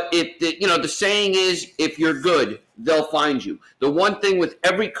 But the saying is, if you're good, they'll find you. The one thing with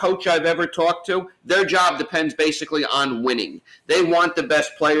every coach I've ever talked to, their job depends basically on winning. They want the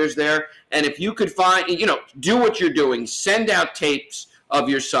best players there. And if you could find, do what you're doing. Send out tapes of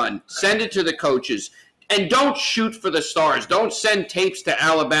your son. Send it to the coaches. And don't shoot for the stars. Don't send tapes to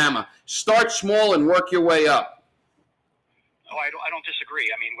Alabama. Start small and work your way up. Oh, I don't disagree.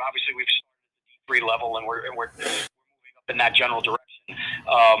 Obviously we've started at the D3 level and we're moving up in that general direction.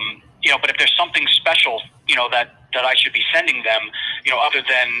 But if there's something special, that I should be sending them, other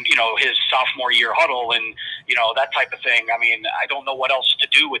than, his sophomore year huddle and, that type of thing. I don't know what else to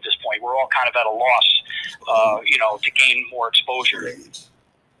do at this point. We're all kind of at a loss, to gain more exposure.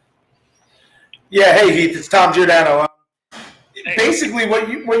 Yeah, hey Heath, it's Tom Giordano. Basically, what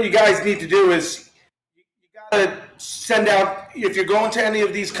you guys need to do is you gotta send out, if you're going to any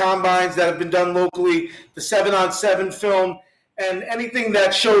of these combines that have been done locally, the 7-on-7 film, and anything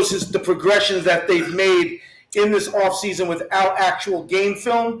that shows the progressions that they've made in this offseason without actual game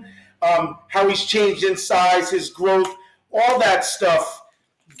film, how he's changed in size, his growth, all that stuff.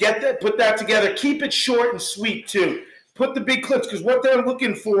 Put that together. Keep it short and sweet too. Put the big clips, because what they're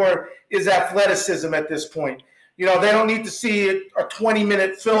looking for is athleticism at this point. They don't need to see a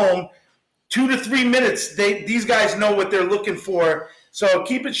 20-minute film. 2 to 3 minutes, these guys know what they're looking for. So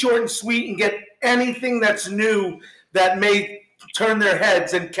keep it short and sweet and get anything that's new that may turn their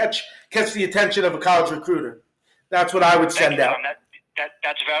heads and catch the attention of a college recruiter. That's what I would send out.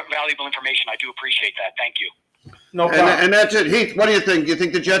 That's valuable information. I do appreciate that. Thank you. No problem. And that's it. Heath, what do you think? Do you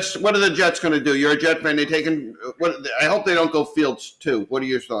think the Jets, what are the Jets going to do? You're a Jet fan. I hope they don't go Fields too. What are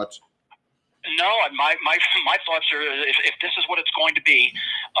your thoughts? No, my thoughts are if this is what it's going to be,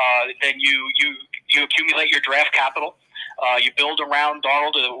 then you accumulate your draft capital. You build around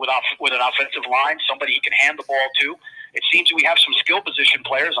Darnold with an offensive line, somebody he can hand the ball to. It seems we have some skill position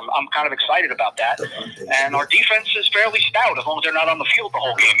players. I'm kind of excited about that. And our defense is fairly stout as long as they're not on the field the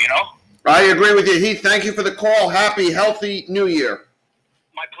whole game, I agree with you, Heath. Thank you for the call. Happy, healthy New Year.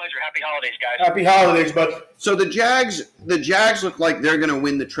 My pleasure. Happy holidays, guys. Happy holidays, bud. So the Jags look like they're going to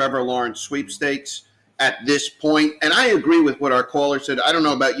win the Trevor Lawrence sweepstakes. at this point. And I agree with what our caller said. I don't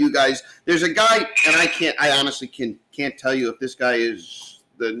know about you guys. There's a guy, and I honestly can't tell you if this guy is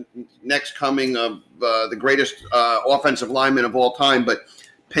the next coming of the greatest offensive lineman of all time, but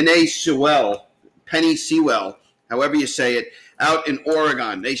Penei Sewell, however you say it, out in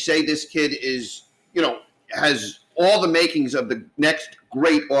Oregon. They say this kid is, has all the makings of the next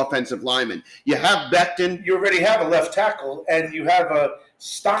great offensive lineman. You have Becton. You already have a left tackle, and you have a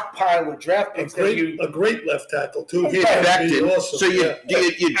stockpile of draft picks. A great left tackle too. He's Becton. Awesome. So you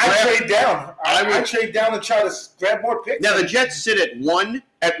draft. I trade down. I trade down and try to grab more picks. Now the Jets sit at 1.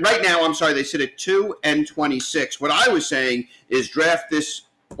 Right now, I'm sorry, they sit at 2 and 26. What I was saying is draft this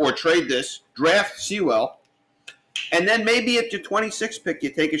or trade this, draft Sewell, and then maybe at your 26th pick, you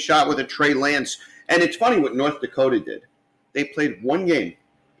take a shot with a Trey Lance. And it's funny what North Dakota did. They played one game,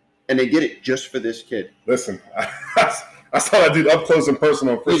 and they did it just for this kid. Listen, I saw that dude up close and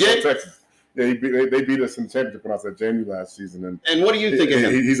personal in Frisco, Texas. Yeah, they beat us in the championship when I was at JMU last season. And what do you think of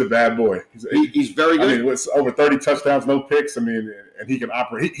him? He's a bad boy. He's very good. I mean, with over 30 touchdowns, no picks. I mean, and he can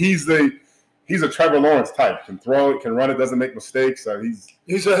operate. He's a Trevor Lawrence type. Can throw it, can run it, doesn't make mistakes.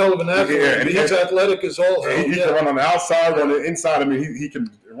 He's a hell of an athlete. Yeah, and he's athletic as all hell. He can run on the outside, run the inside. I mean, he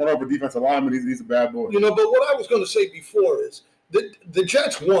can run over defensive linemen. He's a bad boy. But what I was going to say before is the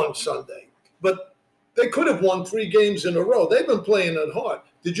Jets won Sunday, but they could have won 3 games in a row. They've been playing it hard.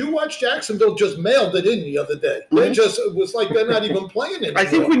 Did you watch Jacksonville just mailed it in the other day? It was like they're not even playing anymore. I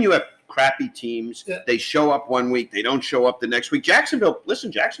think when you have crappy teams, they show up one week, they don't show up the next week. Jacksonville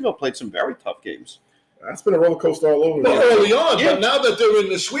played some very tough games. That's been a roller coaster all over. Well, early on, but now that they're in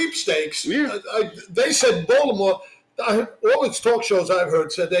the sweepstakes, they said Baltimore. All its talk shows I've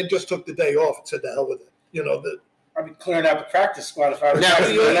heard said they just took the day off and said the hell with it. I'd be clearing out the practice squad if I was.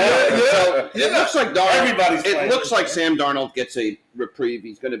 It looks like everybody's. It looks like Sam Darnold gets a reprieve.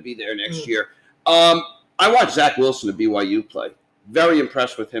 He's going to be there next year. I watched Zach Wilson at BYU play. Very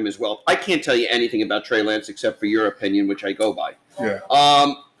impressed with him as well. I can't tell you anything about Trey Lance except for your opinion, which I go by. Yeah.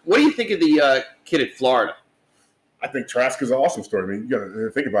 What do you think of the kid at Florida? I think Trask is an awesome story. I mean, you got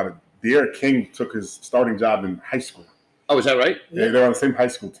to think about it. De'Aaron King took his starting job in high school. Oh, is that right? Yeah, they're on the same high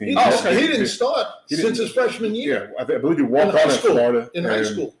school team. He didn't start since his freshman year. Yeah, I believe he walked on in Florida. In high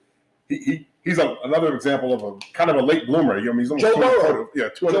school. He's another example of a kind of a late bloomer. I mean, he's only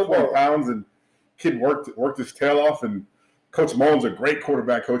 240 pounds, and kid worked his tail off. And Coach Mullen's a great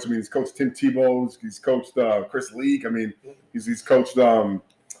quarterback coach. I mean, he's coached Tim Tebow. He's coached Chris Leak. I mean, he's coached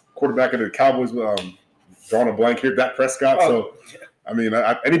quarterback of the Cowboys. Drawing a blank here, Dak Prescott. I mean,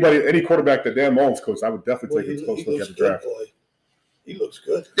 any quarterback that Dan Mullen's coached, I would definitely take a close look at the draft. He looks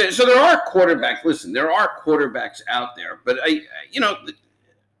good. So there are quarterbacks. Listen, there are quarterbacks out there, but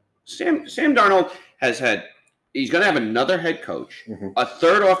Sam Darnold he's going to have another head coach, a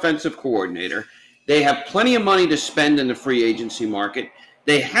third offensive coordinator. They have plenty of money to spend in the free agency market.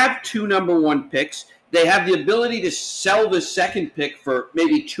 They have 2 number 1 picks. They have the ability to sell the second pick for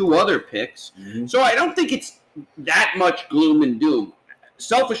maybe 2 other picks. So I don't think it's that much gloom and doom.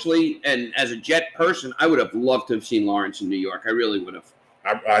 Selfishly, and as a Jet person, I would have loved to have seen Lawrence in New York. I really would have.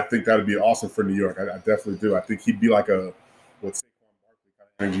 I think that would be awesome for New York. I definitely do. I think he'd be like what Saquon Barkley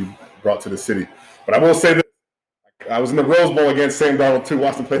kind of energy brought to the city. But I will say this. I was in the Rose Bowl against Sam Darnold, too.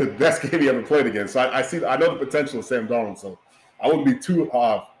 Watched him play the best game he ever played against. So I know the potential of Sam Darnold, so I wouldn't be too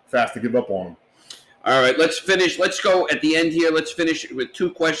fast to give up on him. All right, let's finish. Let's go at the end here. Let's finish with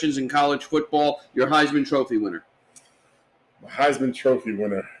 2 questions in college football. Your Heisman Trophy winner. The Heisman Trophy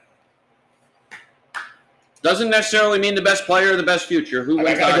winner. Doesn't necessarily mean the best player or the best future.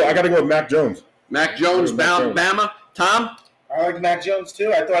 I got to go with Mac Jones. Mac Jones, Bama. Tom? I like Mac Jones,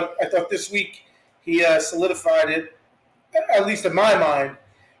 too. I thought this week he solidified it, at least in my mind.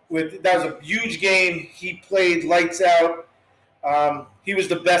 That was a huge game. He played lights out. He was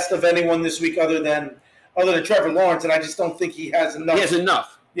the best of anyone this week other than Trevor Lawrence, and I just don't think he has enough. He has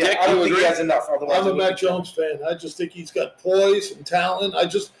enough. Yeah, Dick, I don't think he has enough. Otherwise, I'm a Mac Jones fan. I just think he's got poise and talent. I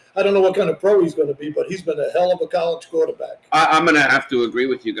don't know what kind of pro he's going to be, but he's been a hell of a college quarterback. I'm going to have to agree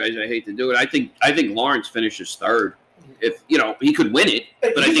with you guys. I hate to do it. I think Lawrence finishes third. If he could win it,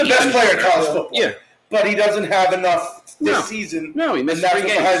 but he's the best player in college football. Yeah, but he doesn't have enough this season. No, he missed 3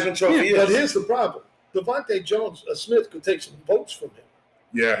 games. The Heisman Trophy is. But here's the problem: Devontae Smith could take some votes from him.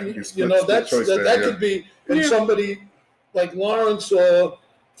 Yeah, that could be, and somebody like Lawrence or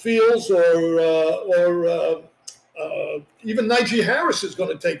Fields or even Najee Harris is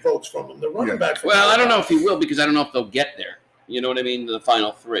going to take votes from him. The running back. Well, I don't know if he will because I don't know if they'll get there. You know what I mean? The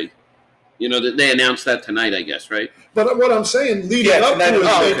final 3. You know that they announced that tonight, I guess, right? But what I'm saying, leading up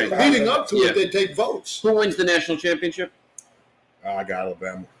to it, they take votes. Who wins the national championship? I got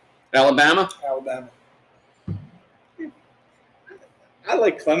Alabama. Alabama. I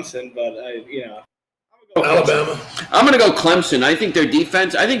like Clemson, but Alabama. I'm going to go Clemson. I think their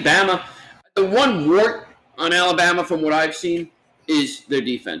defense. I think Bama. The one wart on Alabama, from what I've seen, is their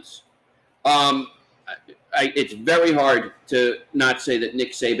defense. It's very hard to not say that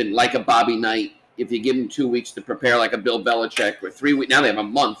Nick Saban, like a Bobby Knight, if you give him 2 weeks to prepare, like a Bill Belichick, or 3 weeks. Now they have a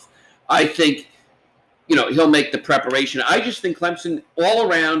month. I think, he'll make the preparation. I just think Clemson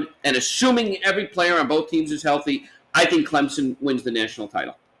all around, and assuming every player on both teams is healthy, I think Clemson wins the national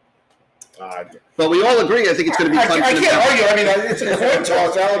title. But we all agree. I think it's going to be Clemson. I can't argue. I mean, it's a coin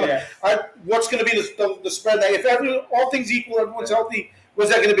toss. Alabama. What's going to be the spread? If all things equal, everyone's healthy, what's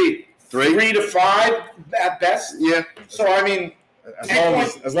that going to be? 3 to 5 at best. Yeah. So I mean,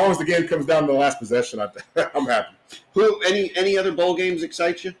 as long as the game comes down to the last possession, I'm happy. Any other bowl games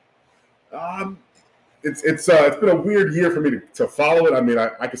excite you? It's been a weird year for me to follow it. I mean,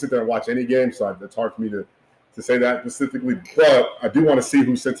 I can sit there and watch any game, so it's hard for me to say that specifically. But I do want to see I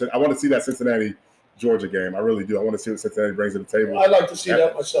want to see that Cincinnati Georgia game. I really do. I want to see what Cincinnati brings to the table. I'd like to see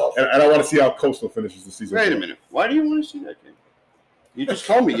that myself. And I want to see how Coastal finishes the season. Wait a minute. Why do you want to see that game? You just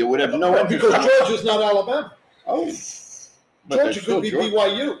told me you would have no idea. Because Georgia's not Alabama. Oh. Georgia could be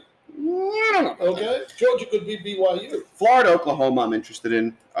BYU. I don't know. Okay? Georgia could be BYU. Florida, Oklahoma, I'm interested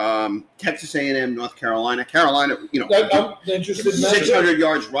in. Texas A&M, North Carolina. Carolina, I'm interested in that. 600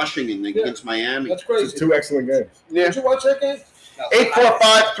 yards rushing against Miami. That's crazy. It's 2 excellent games. Yeah. Did you watch that game?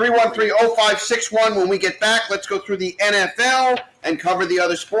 845-313-0561. When we get back, let's go through the NFL and cover the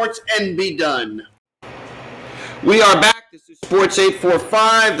other sports and be done. We are back. This is Sports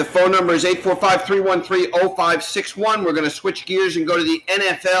 845. The phone number is 845-313-0561. We're going to switch gears and go to the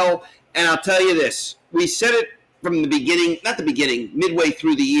NFL. And I'll tell you this. We said it from the beginning, midway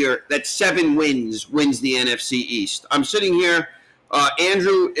through the year, that 7 wins the NFC East. I'm sitting here.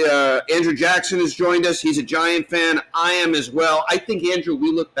 Andrew Jackson has joined us. He's a Giant fan. I am as well. I think, Andrew,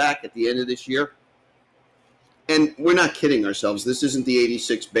 we look back at the end of this year, and we're not kidding ourselves. This isn't the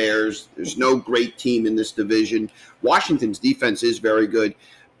 86 Bears. There's no great team in this division. Washington's defense is very good.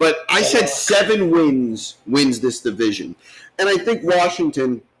 But I said 7 wins this division. And I think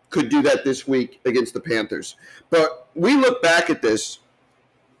Washington could do that this week against the Panthers. But we look back at this,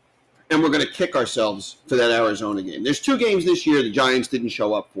 and we're going to kick ourselves for that Arizona game. There's 2 games this year the Giants didn't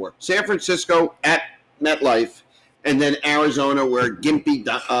show up for. San Francisco at MetLife, and then Arizona where gimpy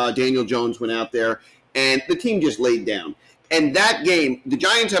Daniel Jones went out there, and the team just laid down. And that game, the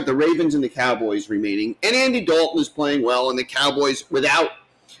Giants have the Ravens and the Cowboys remaining, and Andy Dalton is playing well, and the Cowboys, without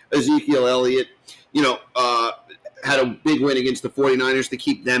Ezekiel Elliott, had a big win against the 49ers to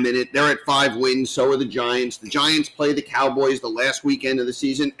keep them in it. They're at 5 wins, so are the Giants. The Giants play the Cowboys the last weekend of the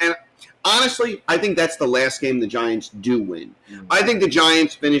season, and honestly, I think that's the last game the Giants do win. I think the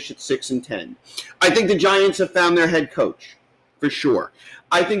Giants finish at 6-10. I think the Giants have found their head coach, for sure.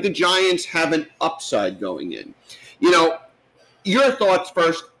 I think the Giants have an upside going in. Your thoughts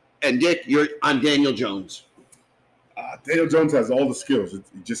first, and Dick, you're on Daniel Jones. Daniel Jones has all the skills. He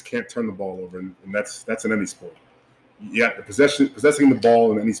just can't turn the ball over, and that's in any sport. Yeah, possessing the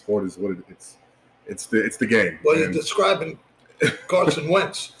ball in any sport is what it's the game. Well, you're describing Carson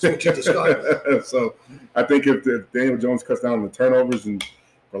Wentz. That's what you described. So I think if Daniel Jones cuts down on the turnovers and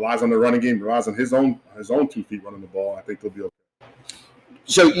relies on the running game, relies on his own 2 feet running the ball, I think they'll be okay.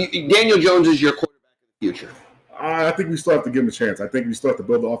 So Daniel Jones is your quarterback of the future. I think we still have to give him a chance. I think we still have to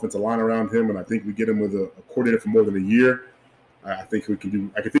build the offensive line around him, and I think we get him with a coordinator for more than a year. I think he can be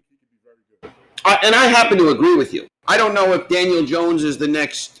very good. And I happen to agree with you. I don't know if Daniel Jones is the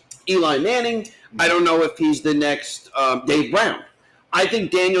next Eli Manning. I don't know if he's the next Dave Brown. I think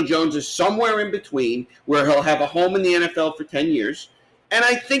Daniel Jones is somewhere in between where he'll have a home in the NFL for 10 years. And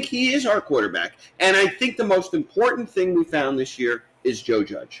I think he is our quarterback. And I think the most important thing we found this year is Joe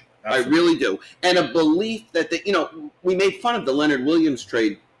Judge. Absolutely. I really do. And a belief that, we made fun of the Leonard Williams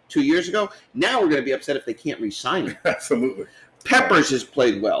trade 2 years ago. Now we're going to be upset if they can't re-sign him. Absolutely. Peppers has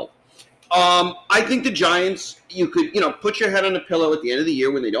played well. I think the Giants, you could, put your head on a pillow at the end of the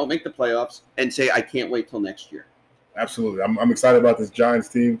year when they don't make the playoffs and say, I can't wait till next year. Absolutely. I'm excited about this Giants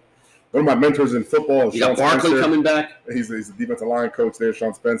team. One of my mentors in football is Sean Barkley Spencer. Coming back. He's the defensive line coach there,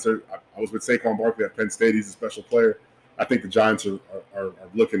 Sean Spencer. I was with Saquon Barkley at Penn State. He's a special player. I think the Giants are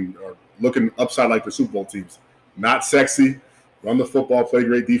looking upside like the Super Bowl teams. Not sexy. Run the football, play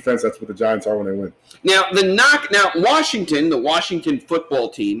great defense. That's what the Giants are when they win. Now, Washington, the Washington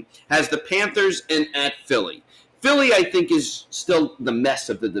football team, has the Panthers and at Philly. Philly, I think, is still the mess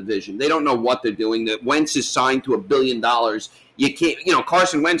of the division. They don't know what they're doing. That Wentz is signed to $1 billion. You can't,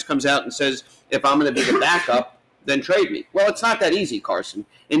 Carson Wentz comes out and says, if I'm going to be the backup, then trade me. Well, it's not that easy, Carson.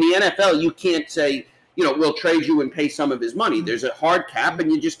 In the NFL, you can't say, we'll trade you and pay some of his money. There's a hard cap,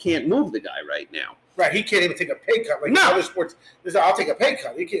 and you just can't move the guy right now. Right, he can't even take a pay cut. Like No. other sports, I'll take a pay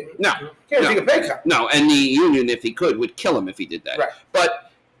cut. He can't. No. Can't No. take a pay cut. No, and the union, if he could, would kill him if he did that. Right.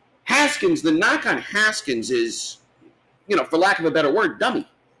 But Haskins, the knock on Haskins is, for lack of a better word, dummy.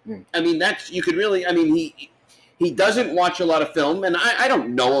 I mean, he doesn't watch a lot of film, and I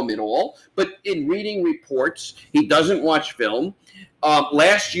don't know him at all, but in reading reports, he doesn't watch film.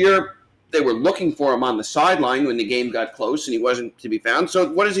 Last year, they were looking for him on the sideline when the game got close, and he wasn't to be found.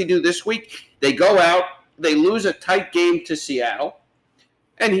 So what does he do this week? They go out, they lose a tight game to Seattle,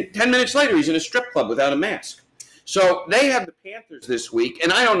 and 10 minutes later, he's in a strip club without a mask. So they have the Panthers this week,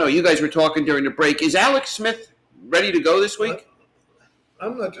 and I don't know, you guys were talking during the break. Is Alex Smith ready to go this week?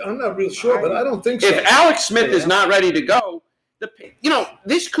 I'm not real sure, but I don't think so. If Alex Smith is not ready to go,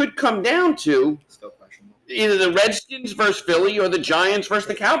 this could come down to either the Redskins versus Philly or the Giants versus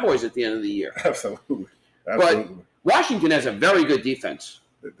the Cowboys at the end of the year. Absolutely. But Washington has a very good defense.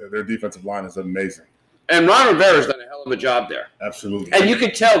 Their defensive line is amazing. And Ron Rivera's done a hell of a job there. Absolutely. And you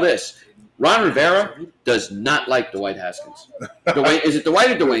can tell this. Ron Rivera does not like Dwight Haskins. Is it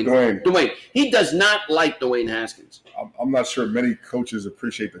Dwight or Dwayne? Dwayne. He does not like Dwayne Haskins. I'm not sure many coaches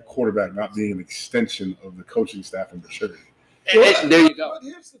appreciate the quarterback not being an extension of the coaching staff and maturity. There you go. But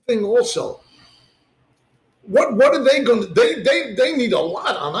here's the thing also. What are they going to they need a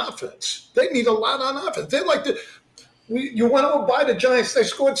lot on offense. They need a lot on offense. They like to you went over by the Giants, they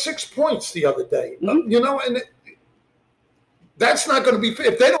scored 6 points the other day. And that's not going to be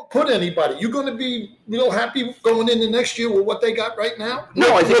if they don't put anybody, you're going to be real happy going into next year with what they got right now?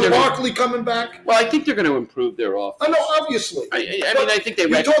 No, I think with Barkley coming back. Well, I think they're going to improve their offense. I know, obviously. I think they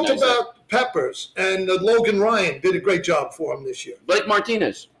You recognize talked about Peppers, and Logan Ryan did a great job for him this year. Blake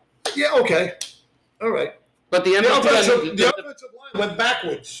Martinez. Yeah, okay. All right. But the offensive line went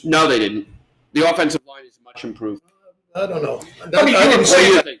backwards. No, they didn't. The offensive line is much improved. I don't know.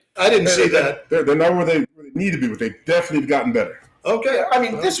 I didn't see that. They're not where they need to be, but they definitely have gotten better. Okay. I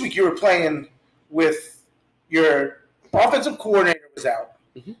mean, this week you were playing with your offensive coordinator was out.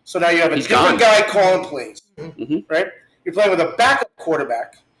 Mm-hmm. So now you have a He's different gone. guy calling plays, right? You're playing with a backup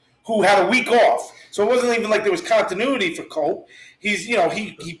quarterback who had a week off. So it wasn't even like there was continuity for Colt. He's,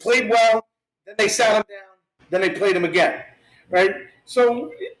 he played well, then they sat him down, then they played him again, right?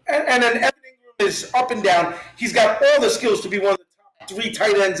 So, and then Evan Ingram is up and down. He's got all the skills to be one of the top 3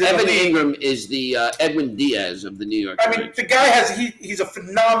 tight ends in the Evan league. Ingram is the Edwin Diaz of the New York Giants. I mean, the guy he's a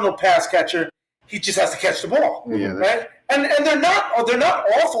phenomenal pass catcher. He just has to catch the ball, right? And they're not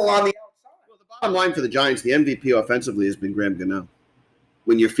awful on the outside. Well, the bottom line for the Giants, the MVP offensively has been Graham Gano.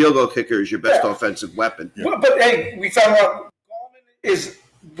 When your field goal kicker is your best offensive weapon. Yeah. But hey, we found out Gallman is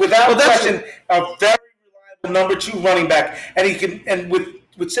without question a very reliable number 2 running back, and he can. And with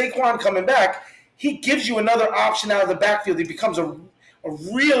Saquon coming back, he gives you another option out of the backfield. He becomes a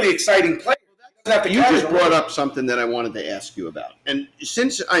really exciting player. You just brought up something that I wanted to ask you about. And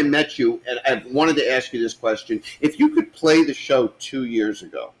since I met you, and I've wanted to ask you this question, if you could play the show 2 years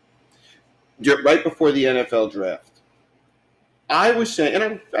ago, right before the NFL draft, I was saying,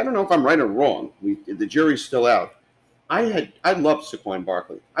 and I don't know if I'm right or wrong, the jury's still out, I loved Saquon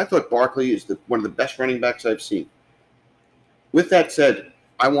Barkley. I thought Barkley is one of the best running backs I've seen. With that said,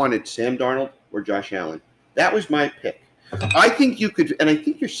 I wanted Sam Darnold or Josh Allen. That was my pick. I think you could, and I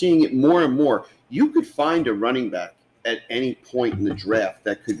think you're seeing it more and more, you could find a running back at any point in the draft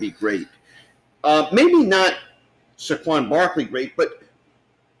that could be great. Maybe not Saquon Barkley great, but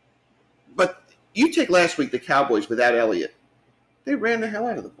you take last week the Cowboys without Elliott. They ran the hell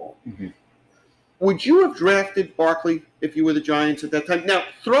out of the ball. Mm-hmm. Would you have drafted Barkley if you were the Giants at that time? Now,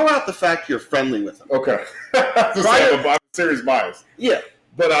 throw out the fact you're friendly with him. Okay. I'm a serious bias. Yeah.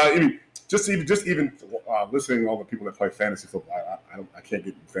 But just even listening to all the people that play fantasy football, I can't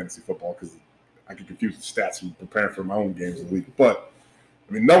get into fantasy football because I get confused with stats and preparing for my own games of the week. But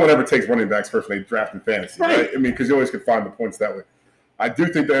I mean, no one ever takes running backs first when they draft in fantasy, right? I mean, because you always can find the points that way. I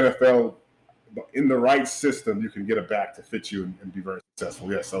do think the NFL, in the right system, you can get a back to fit you and be very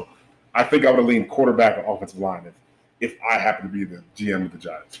successful. Yeah, so I think I would have leaned quarterback or offensive line if I happen to be the GM of the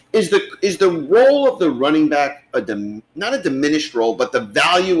Giants. Is the role of the running back not a diminished role, but the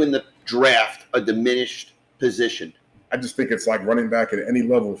value in the draft a diminished position? I just think it's like running back at any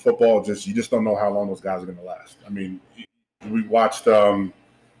level of football. You just don't know how long those guys are going to last. I mean, we watched who's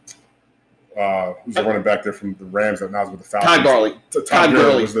the running back there from the Rams that now is with the Falcons. Todd Gurley. Todd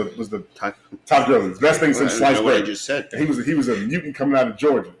Gurley was the Todd Gurley. The best thing since sliced bread. I just said. He was a mutant coming out of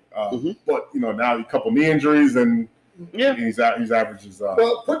Georgia. But now a couple knee injuries and he's averages.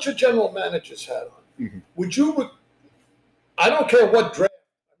 Well, put your general manager's hat on. Mm-hmm. Would you? I don't care what draft.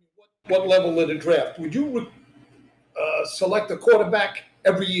 what level of the draft, would you select a quarterback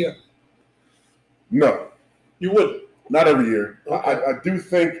every year? No, You wouldn't. not every year. Okay. I do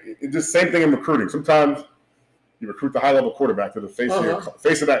think it's just same thing in recruiting. Sometimes you recruit the high level quarterback to the face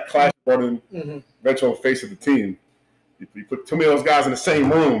of that class, running eventual face of the team. You put too many of those guys in the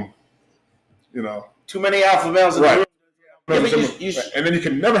same room, you know. Too many alpha males in the room. And then you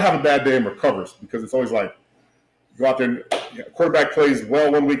can never have a bad day in recovers because it's always like go out there and quarterback plays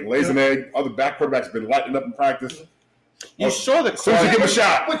well one week, lays an egg. Other back quarterback's been lighting up in practice. You saw the As soon as you give him a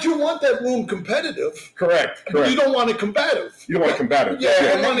shot. But you want that room competitive. Correct. But you don't want it combative. You don't want it combative. Yeah, you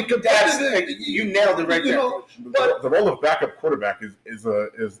don't want it competitive. You nailed it right there. The role of backup quarterback is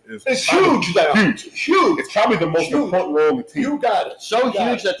it's huge now. Huge. It's probably the most important role in the team. You got it. So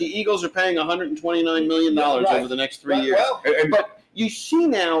huge that the Eagles are paying $129 million over the next 3 years. Well, but you see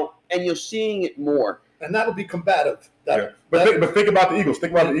now, and you're seeing it more. and that'll be combative. But think about the Eagles.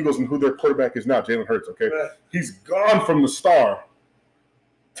 Think about the Eagles and who their quarterback is now, Jalen Hurts. Okay, he's gone from the star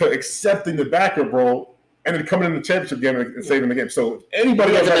to accepting the backup role and then coming in the championship game and saving the game. So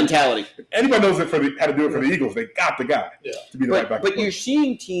anybody has knows a mentality. Anybody knows how to do it for the Eagles. They got the guy to be the right backup. But you're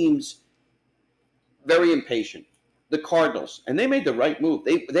seeing teams very impatient. The Cardinals, and they made the right move.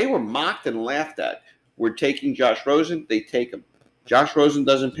 They were mocked and laughed at. We're taking Josh Rosen. They take him. Josh Rosen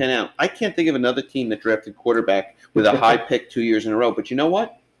doesn't pan out. I can't think of another team that drafted quarterback with a high pick 2 years in a row. But you know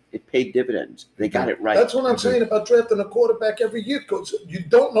what? It paid dividends. They got it right. That's what I'm saying about drafting a quarterback every year, because you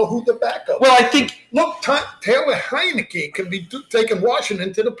don't know who the backup. Well, I think look, Taylor Heineke can be taking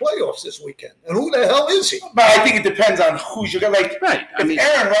Washington to the playoffs this weekend, and who the hell is he? But I think it depends on who's your guy. Like, right. If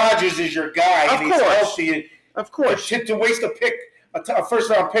Aaron Rodgers is your guy, and he's healthy, of course, to waste a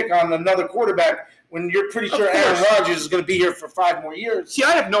first-round pick on another quarterback when you're pretty sure Aaron Rodgers is going to be here for 5 more years. See,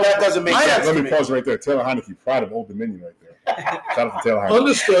 I have no. That doesn't make sense. Let me pause right there. Taylor Heineke, pride of Old Dominion, right there. Shout out to Taylor Heineke.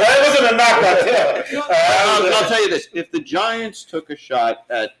 Understood. That wasn't a knock on Taylor. I'll tell you this: if the Giants took a shot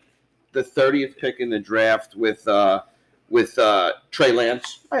at the 30th pick in the draft with Trey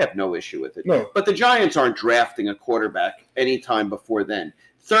Lance, I have no issue with it. No. But the Giants aren't drafting a quarterback anytime before then.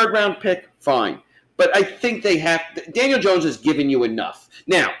 3rd round pick, fine. But I think they have. Daniel Jones has given you enough.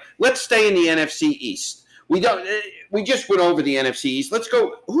 Now, let's stay in the NFC East. We just went over the NFC East. Let's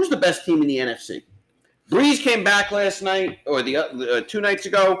go. Who's the best team in the NFC? Breeze came back last night, or the 2 nights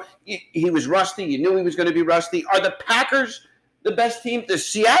ago. He was rusty. You knew he was going to be rusty. Are the Packers the best team? The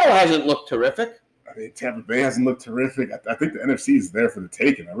Seattle hasn't looked terrific. I mean, Tampa Bay hasn't looked terrific. I think the NFC is there for the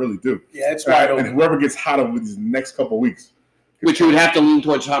taking. I really do. Yeah, it's wide open. And whoever gets hot over these next couple of weeks, which you would have to lean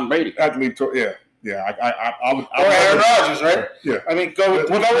towards Tom Brady. I have to lean toward, yeah. I would. Or Aaron Rodgers, right? Yeah. I mean, go with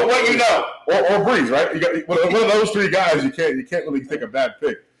what you know. Or Breeze, right? You got one of those 3 guys. You can't really take a bad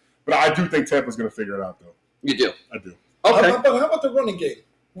pick. But I do think Tampa's going to figure it out, though. You do. I do. Okay. How about the running game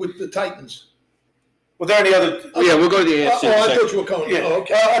with the Titans? Well, there any other? Yeah, we'll go to the AFC. I thought you were going. Yeah.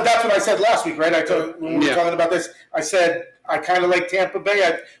 Okay. That's what I said last week, right? When we were talking about this, I said I kind of like Tampa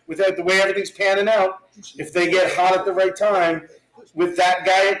Bay. With the way everything's panning out, if they get hot at the right time with that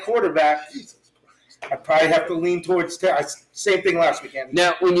guy at quarterback, I probably have to lean towards same thing last weekend.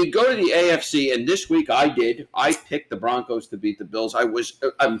 Now, when you go to the AFC, and this week I picked the Broncos to beat the Bills.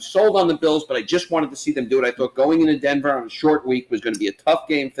 I'm sold on the Bills, but I just wanted to see them do it. I thought going into Denver on a short week was going to be a tough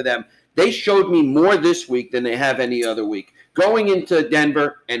game for them. They showed me more this week than they have any other week. Going into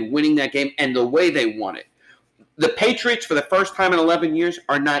Denver and winning that game and the way they won it. The Patriots, for the first time in 11 years,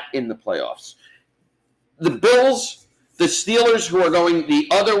 are not in the playoffs. The Bills, the Steelers, who are going the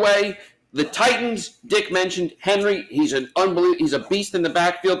other way, the Titans, Dick mentioned Henry. He's he's a beast in the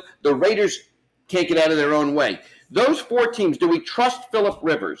backfield. The Raiders can't get out of their own way. Those 4 teams, do we trust Phillip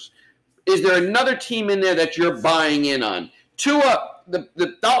Rivers? Is there another team in there that you're buying in on? Tua,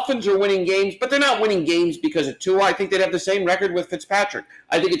 the Dolphins are winning games, but they're not winning games because of Tua. I think they'd have the same record with Fitzpatrick.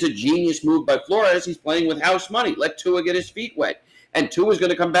 I think it's a genius move by Flores. He's playing with house money. Let Tua get his feet wet. And Tua's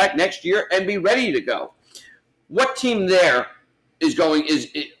going to come back next year and be ready to go. What team there is going?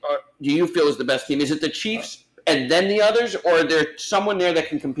 Do you feel is the best team? Is it the Chiefs and then the others, or is there someone there that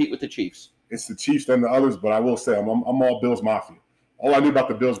can compete with the Chiefs? It's the Chiefs and the others, but I will say I'm all Bills Mafia. All I knew about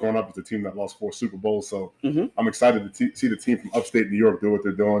the Bills growing up was the team that lost 4 Super Bowls, so I'm excited to see the team from upstate New York do what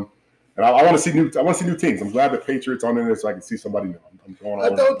they're doing. And I want to see new teams. I'm glad the Patriots on in there so I can see somebody new. I'm going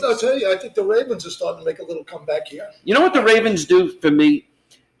I'll tell you, I think the Ravens are starting to make a little comeback here. You know what the Ravens do for me?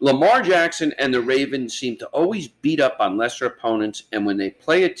 Lamar Jackson and the Ravens seem to always beat up on lesser opponents, and when they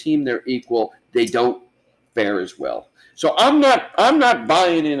play a team they're equal, they don't fare as well. So I'm not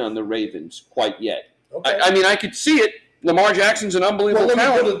buying in on the Ravens quite yet. Okay. I mean, I could see it. Lamar Jackson's an unbelievable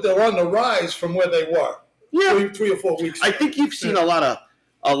talent. They're on the rise from where they were 3 or 4 weeks ago. I think you've seen a lot of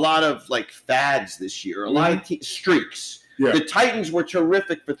a lot of like fads this year, a lot of streaks. Yeah. The Titans were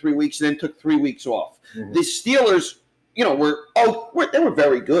terrific for 3 weeks and then took 3 weeks off. Mhm. The Steelers, they were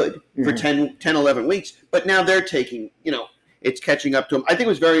very good for 10, 11 weeks, but now they're taking, it's catching up to them. I think it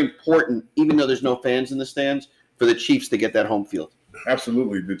was very important, even though there's no fans in the stands, for the Chiefs to get that home field.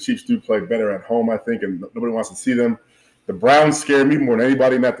 Absolutely. The Chiefs do play better at home, I think, and nobody wants to see them. The Browns scare me more than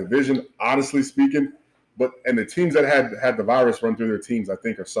anybody in that division, honestly speaking. And the teams that had the virus run through their teams, I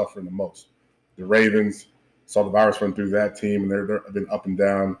think, are suffering the most. The Ravens saw the virus run through that team, and they've been up and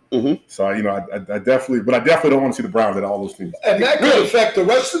down. Mm-hmm. So, I definitely don't want to see the Browns at all those teams. And that could affect the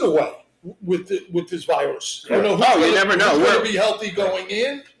rest of the way with this virus. You know, you never know. Who's going to be healthy going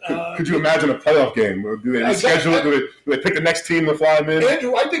in? Could you imagine a playoff game? Do they reschedule it? Do they pick the next team to fly them in?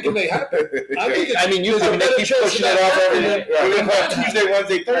 Andrew, I think it may happen. They keep pushing it off every day. We're going to play Tuesday,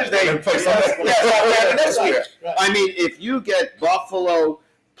 Wednesday, Thursday. And play Sunday. Next week. Right. I mean, if you get Buffalo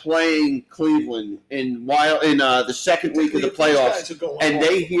playing Cleveland in the second week of the playoffs, and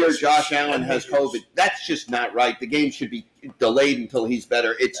they hear Josh Allen has COVID, that's just not right. The game should be delayed until he's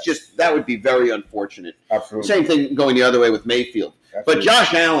better. It's just that would be very unfortunate. Absolutely. Same thing going the other way with Mayfield. Absolutely. But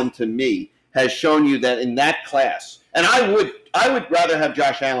Josh Allen, to me, has shown you that in that class, and I would rather have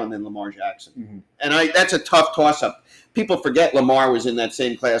Josh Allen than Lamar Jackson. Mm-hmm. And that's a tough toss-up. People forget Lamar was in that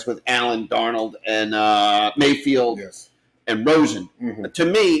same class with Allen, Darnold, and Mayfield. Yes. And Rosen. Mm-hmm. To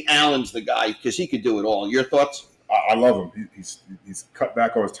me, Allen's the guy because he could do it all. Your thoughts? I love him. He's cut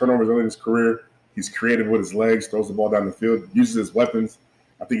back on his turnovers early in his career. He's creative with his legs, throws the ball down the field, uses his weapons.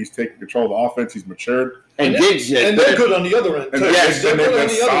 I think he's taking control of the offense. He's matured. And Diggs, and they're good on the other end, too. Yes, they're good on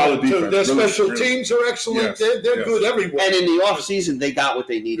the solid other end, too. defense. Their Really, special really. teams are excellent. Yes, They're yes. good everywhere. And in the offseason, they got what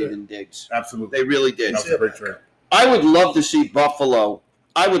they needed in Diggs. Absolutely. They really did. That was a great trade. I would love to see Buffalo.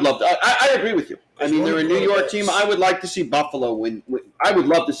 I agree with you. I mean, they're a New York team. I would like to see Buffalo win. I would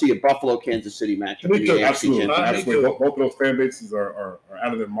love to see a Buffalo-Kansas City matchup. Me too. Absolutely. Absolutely. Both of those fan bases are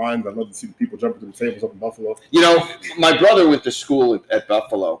out of their minds. I'd love to see the people jumping to the tables up in Buffalo. My brother went to school at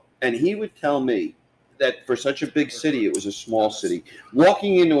Buffalo, and he would tell me that for such a big city, it was a small city.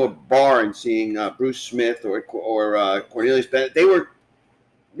 Walking into a bar and seeing Bruce Smith or Cornelius Bennett, they were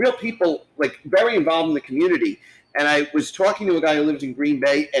real people, like very involved in the community. And I was talking to a guy who lives in Green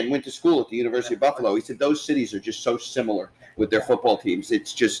Bay and went to school at the University of Buffalo. He said those cities are just so similar with their football teams. They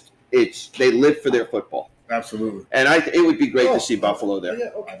live for their football. Absolutely. And it would be great to see Buffalo there. Yeah,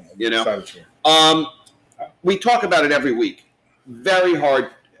 okay. Excited for it. We talk about it every week. Very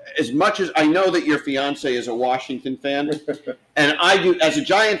hard. As much as I know that your fiance is a Washington fan, and I do, as a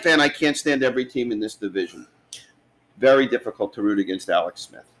Giant fan, I can't stand every team in this division. Very difficult to root against Alex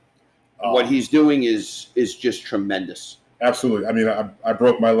Smith. What he's doing is just tremendous. Absolutely. I mean, I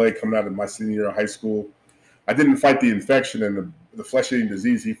broke my leg coming out of my senior year of high school. I didn't fight the infection and the flesh-eating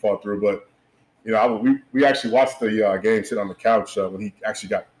disease he fought through, but we actually watched the game sit on the couch when he actually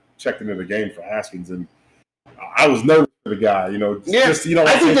got checked into the game for Haskins, and I was nervous for the guy. I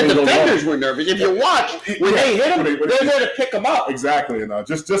think the defenders were nervous. If you watch, when they hit him, they're there to pick him up. Exactly, and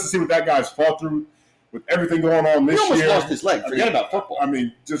just to see what that guy's fought through. With everything going on this year, he almost lost his leg. Forget about football. I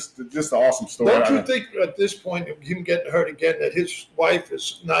mean, just an awesome story. Don't you think at this point of him getting hurt again that his wife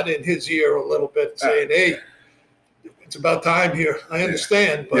is not in his ear a little bit, saying, "Hey, it's about time here." I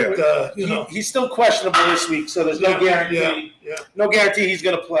understand, but he's still questionable this week, so there's no guarantee. Yeah. No guarantee he's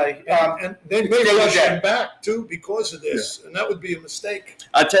going to play. And they may rush him back too because of this, and that would be a mistake.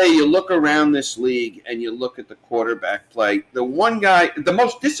 I tell you, look around this league and you look at the quarterback play. The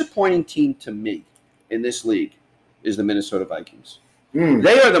most disappointing team to me in this league is the Minnesota Vikings.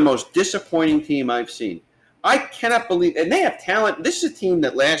 They are the most disappointing team I've seen. I cannot believe, and they have talent. This is a team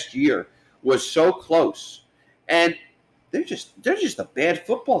that last year was so close, and they're just a bad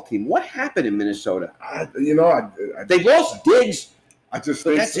football team. What happened in Minnesota? They lost Diggs. I just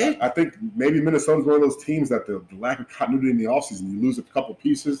think that's it. I think maybe Minnesota's one of those teams that the lack of continuity in the offseason, you lose a couple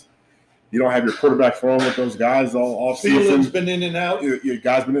pieces. You don't have your quarterback throwing with those guys all season. Thiel's been in and out. Your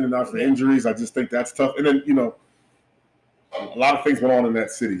guys been in and out for injuries. I just think that's tough. And then, a lot of things went on in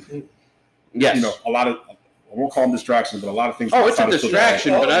that city. Yes. A lot of, I won't call them distractions, but a lot of things. Oh, it's a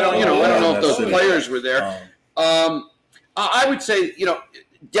distraction, but I don't know if those players were there. I would say,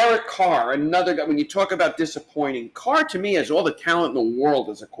 Derek Carr, another guy, when you talk about disappointing, Carr to me has all the talent in the world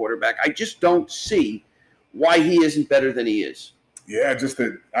as a quarterback. I just don't see why he isn't better than he is. Yeah, just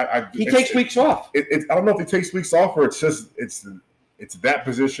that he takes weeks off. I don't know if he takes weeks off or it's that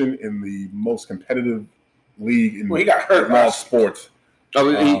position in the most competitive league in he got hurt all sports.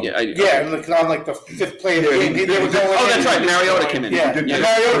 On like the fifth play of the game. That's right. Mariota came in.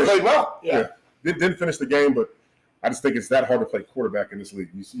 Mariota played well. Yeah. Didn't finish the game, but I just think it's that hard to play quarterback in this league.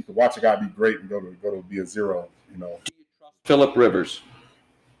 You can watch a guy be great and go to be a zero. Phillip Rivers.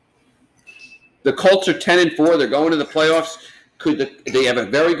 The Colts are 10-4. They're going to the playoffs. They have a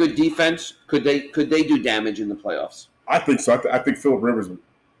very good defense? Could they do damage in the playoffs? I think so. I think Phillip Rivers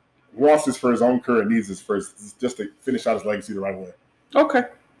wants this for his own career and needs this just to finish out his legacy the right way. Okay.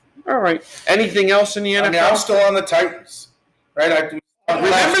 All right. Anything else in the NFL? I mean, I'm still on the Titans, right?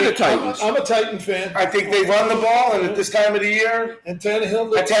 Remember the Titans. I'm a Titan fan. I think they run the ball, and at this time of the year, And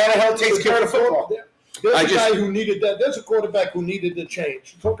Tannehill takes care of the football. There's a guy who needed that. There's a quarterback who needed to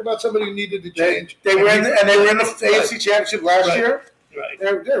change. Talk about somebody who needed to change. They were in the AFC Championship last year. Right.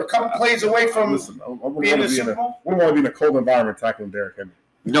 They're a couple plays away from being in the Super Bowl. I wouldn't want to be in a cold environment tackling Derrick Henry.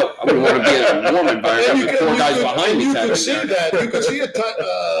 No, I wouldn't want to be in a warm environment with four guys behind me. You can see that. You can see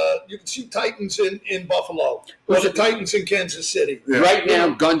you can see Titans in Buffalo. Or the Titans in Kansas City. Yeah. Right now,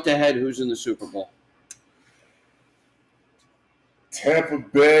 gun to head, who's in the Super Bowl? Tampa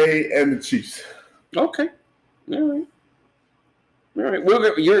Bay and the Chiefs. Okay. All right. All right.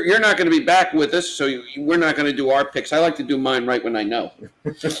 You're not going to be back with us, so we're not going to do our picks. I like to do mine right when I know.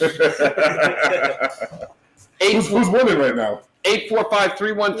 Who's winning right now?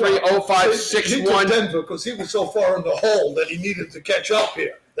 845-313-0561. He took Denver because he was so far in the hole that he needed to catch up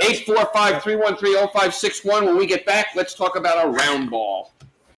here. 845-313-0561. When we get back, let's talk about our round ball.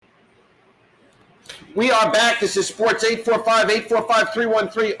 We are back. This is Sports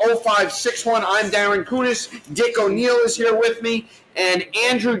 845-313-0561. I'm Darren Kunis. Dick O'Neill is here with me. And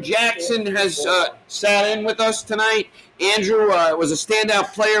Andrew Jackson has sat in with us tonight. Andrew was a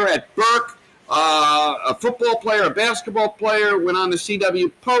standout player at Burke, a football player, a basketball player, went on the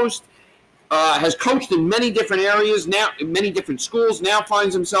CW Post, has coached in many different areas, now in many different schools, now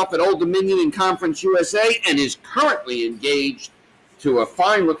finds himself at Old Dominion in Conference USA, and is currently engaged to a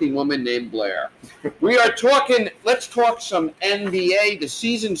fine-looking woman named Blair. We are talking, let's talk some NBA. The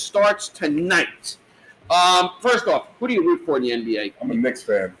season starts tonight. First off, who do you root for in the NBA? I'm a Knicks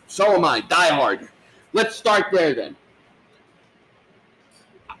fan. So am I, diehard. Let's start there then.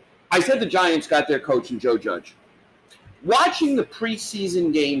 I said the Giants got their coach in Joe Judge. Watching the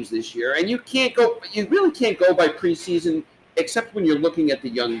preseason games this year, and you really can't go by preseason except when you're looking at the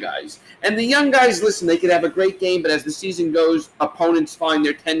young guys. And the young guys, listen, they could have a great game, but as the season goes, opponents find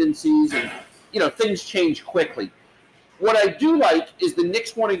their tendencies and, things change quickly. What I do like is the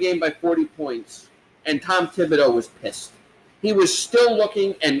Knicks won a game by 40 points, and Tom Thibodeau was pissed. He was still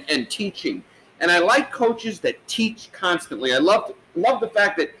looking and teaching. And I like coaches that teach constantly. I love the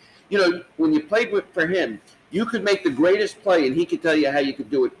fact that, when you played for him, you could make the greatest play, and he could tell you how you could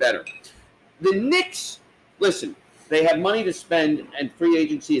do it better. The Knicks, listen, they have money to spend, and free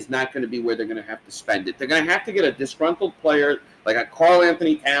agency is not going to be where they're going to have to spend it. They're going to have to get a disgruntled player like a Karl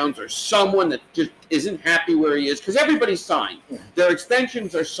Anthony Towns or someone that just isn't happy where he is, because everybody's signed. Their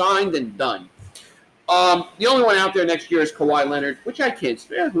extensions are signed and done. The only one out there next year is Kawhi Leonard, which I can't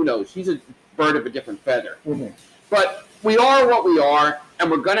 – who knows? He's a bird of a different feather. Mm-hmm. But we are what we are, and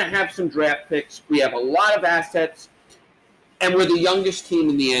we're going to have some draft picks. We have a lot of assets, and we're the youngest team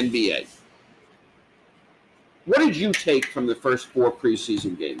in the NBA. What did you take from the first 4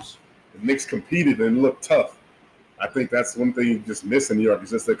 preseason games? The Knicks competed and looked tough. I think that's one thing you just miss in New York. It's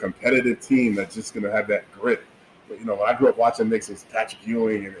just a competitive team that's just going to have that grit. But, when I grew up watching Knicks, it was Patrick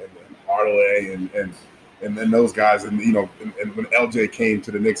Ewing and Hardaway and then those guys. And, and when LJ came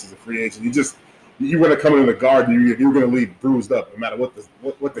to the Knicks as a free agent, you were going to come into the Garden, you were going to leave bruised up no matter what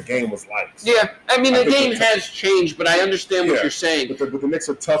the game was like. So yeah, I mean, the game has changed, but I understand what you're saying. But the Knicks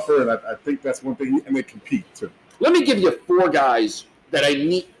are tougher, and I think that's one thing, and they compete, too. Let me give you 4 guys that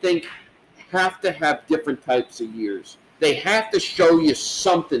I think have to have different types of years. They have to show you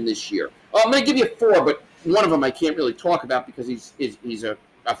something this year. I'm going to give you 4, but one of them I can't really talk about because he's a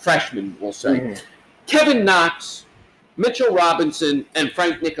freshman, we'll say. Mm-hmm. Kevin Knox, Mitchell Robinson, and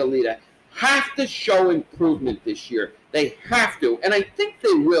Frank Nicolita have to show improvement this year. They have to, and I think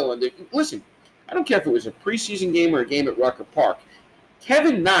they will. And listen, I don't care if it was a preseason game or a game at Rucker Park.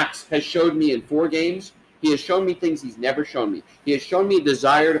 Kevin Knox has showed me in 4 games. He has shown me things he's never shown me. He has shown me a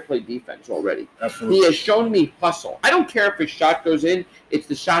desire to play defense already. Absolutely. He has shown me hustle. I don't care if his shot goes in. It's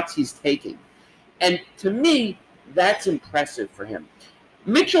the shots he's taking. And to me, that's impressive for him.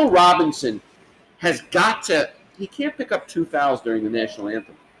 Mitchell Robinson has got to – he can't pick up 2 fouls during the national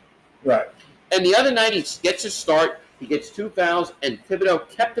anthem. Right. And the other night he gets a start, he gets 2 fouls, and Thibodeau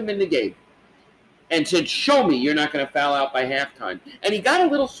kept him in the game and said, show me you're not going to foul out by halftime. And he got a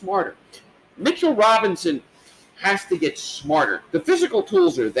little smarter. Mitchell Robinson has to get smarter. The physical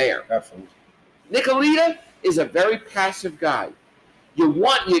tools are there. Absolutely. Nicolita is a very passive guy. You're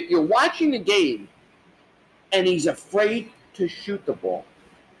watching the game, and he's afraid to shoot the ball.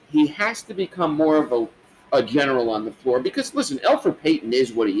 He has to become more of a general on the floor because, listen, Elfrid Payton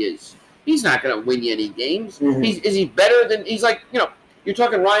is what he is. He's not going to win you any games. Mhm. Is he better than – he's like, you're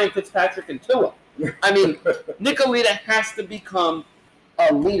talking Ryan Fitzpatrick and Tua. I mean, Nicolita has to become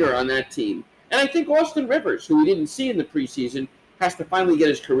a leader on that team. And I think Austin Rivers, who we didn't see in the preseason, has to finally get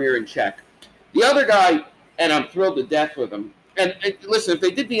his career in check. The other guy, and I'm thrilled to death with him, and listen, if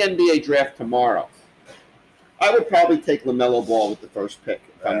they did the NBA draft tomorrow, I would probably take LaMelo Ball with the first pick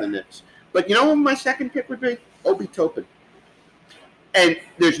if I'm the Knicks. But you know what my second pick would be? Obi Toppin. And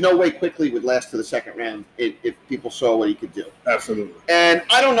there's no way Quickly would last to the second round if people saw what he could do. Absolutely. And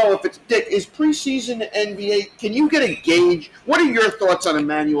I don't know if it's Dick. Is preseason NBA? Can you get a gauge? What are your thoughts on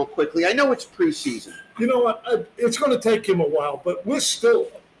Emmanuel Quickly? I know it's preseason. You know what? It's going to take him a while, but we're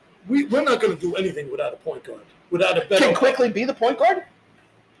not going to do anything without a point guard, without a better. Can Quickly be the point guard?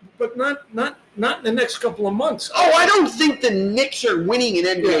 But not in the next couple of months. Oh, I don't think the Knicks are winning an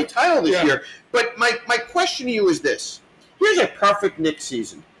NBA title this Yeah. year. But my question to you is this. Here's a perfect Knicks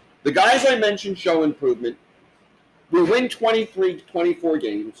season. The guys I mentioned show improvement. We win 23, 24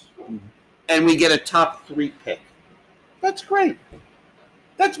 games, and we get a top 3 pick. That's great.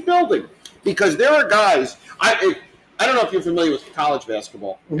 That's building. Because there are guys, I don't know if you're familiar with college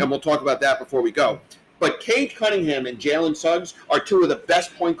basketball, and we'll talk about that before we go. But Cade Cunningham and Jalen Suggs are 2 of the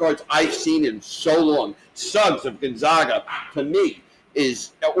best point guards I've seen in so long. Suggs of Gonzaga, to me,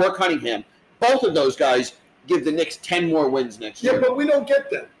 or Cunningham. Both of those guys give the Knicks 10 more wins next year. Yeah, but we don't get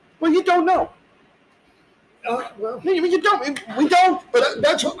them. Well, you don't know. Well, You don't. We don't. but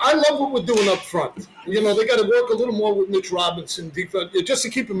that's what I love what we're doing up front. They got to work a little more with Mitch Robinson defense just to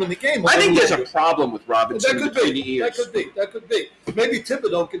keep him in the game. I think there's a problem with Robinson That could between the be. years. That could be. Maybe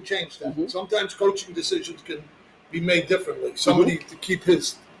Thibodeau can change that. Mhm. Sometimes coaching decisions can be made differently. Somebody to keep him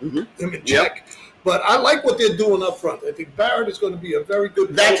in check. But I like what they're doing up front. I think Barrett is going to be a very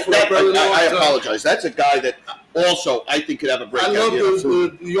good coach for a very long I time. apologize. That's a guy that also I think could have a breakout I love year.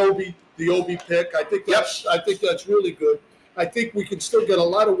 the Obi pick. I think that's really good. I think we can still get a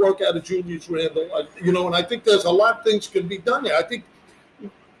lot of work out of Julius Randle. And I think there's a lot of things can be done there. I think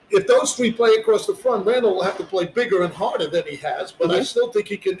if those 3 play across the front, Randle will have to play bigger and harder than he has. But I still think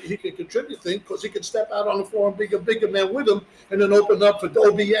he can contribute things because he can step out on the floor and bring a bigger man with him, and then open up for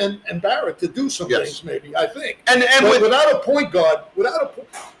Obi and Barrett to do some things. Maybe I think. And without a point guard,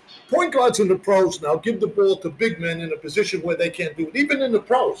 point guards in the pros now give the ball to big men in a position where they can't do it, even in the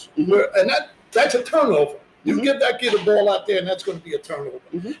pros. That's a turnover. You give that kid a ball out there, and that's going to be a turnover.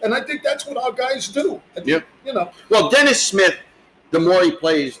 And I think that's what our guys do. Well, Dennis Smith, the more he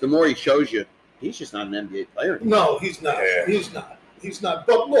plays, the more he shows you he's just not an NBA player anymore. No, he's not. Yeah. He's not.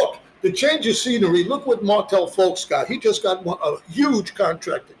 But look, the change of scenery. Look what Martell Fultz got. He just got a huge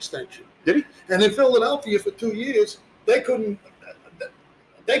contract extension. Did he? And in Philadelphia for 2 years, they couldn't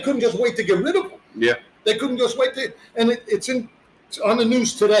just wait to get rid of him. Yeah. They couldn't just wait to. And it's on the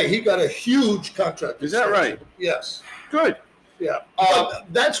news today. He got a huge contract. Is that right? Yes. Good. Yeah. But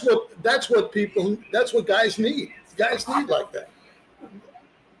that's what guys need. Guys need like that.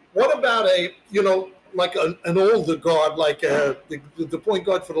 What about like an older guard, like the point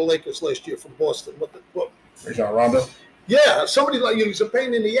guard for the Lakers last year from Boston? Rajon Rondo? Yeah, somebody like he's a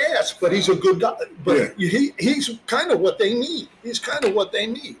pain in the ass, but he's a good guy. But he's kind of what they need. He's kind of what they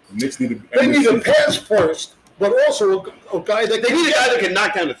need. The Knicks need They need a pass first, but also a guy that they need a guy that can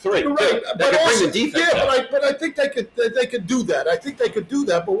knock down the 3. Right, that can bring the defense. Yeah, but I think they could do that. I think they could do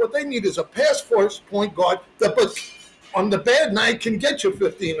that. But what they need is a pass first point guard that, but on the bad night, can get you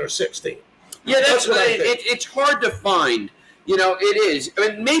 15 or 16. Yeah, that's what I think. It's hard to find. It is. I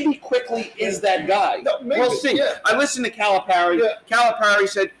mean, maybe Quickly is that guy. No, maybe, we'll see. yeah. I listened to Calipari. Yeah. Calipari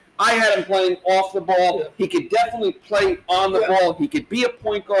said, I had him playing off the ball. Yeah. He could definitely play on the ball. He could be a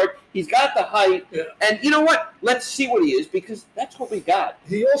point guard. He's got the height. Yeah. And you know what? Let's see what he is, because that's what we got.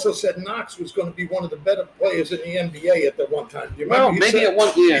 He also said Knox was going to be one of the better players in the NBA at that one time. Do you well, remember? Maybe at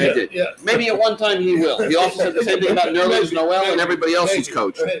one he did. Yeah. Maybe at one time he will. He also said the same thing about Nerlens Noel and everybody else he's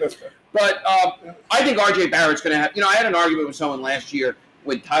coached. But I think R.J. Barrett's going to have – I had an argument with someone last year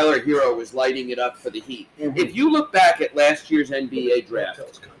when Tyler Hero was lighting it up for the Heat. Mm-hmm. If you look back at last year's NBA draft,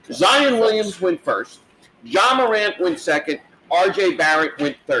 Zion Williams went first, Ja Morant went second, R.J. Barrett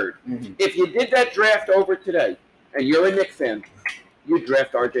went third. Mm-hmm. If you did that draft over today, and you're a Knicks fan, you'd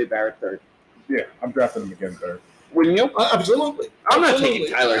draft R.J. Barrett third. Yeah, I'm drafting him again third. Wouldn't you? Absolutely. I'm not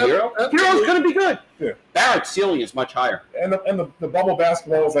taking Tyler Hero. Hero's going to be good. Yeah. Barrett's ceiling is much higher. And the bubble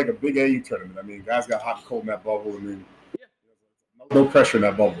basketball is like a big AU tournament. I mean, guys got hot and cold in that bubble. I mean, no pressure in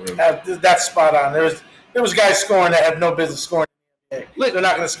that bubble. Really. That's spot on. There was guys scoring that had no business scoring. They're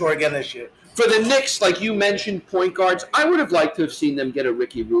not going to score again this year. For the Knicks, like you mentioned, point guards, I would have liked to have seen them get a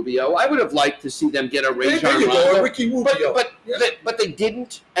Ricky Rubio. I would have liked to see them get a Rajon There you go, Rondo. Ricky Rubio. But they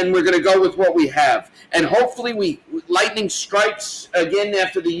didn't, and we're going to go with what we have. And hopefully lightning strikes again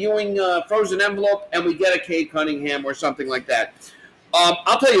after the Ewing frozen envelope, and we get a Cade Cunningham or something like that.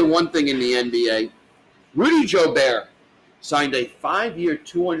 I'll tell you one thing in the NBA. Rudy Gobert signed a 5-year,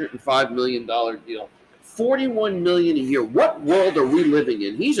 $205 million deal. $41 million a year. What world are we living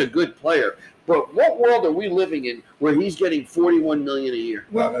in? He's a good player, but what world are we living in where he's getting $41 million a year?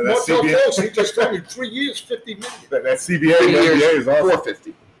 Well, that's Markel CBA. Fultz, he just told me 3 years, $50 million. That CBA 3 and years, NBA is awesome.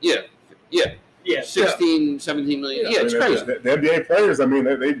 450. Yeah, 16, 17 million. Yeah, it's crazy. The NBA players, I mean,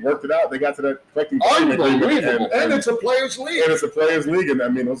 they worked it out. They got to that collecting bargaining agreement, Unbelievable. And it's a players' league. and it's a players' league, and I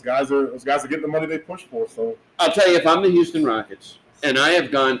mean, those guys are getting the money they push for. So I'll tell you, if I'm the Houston Rockets and I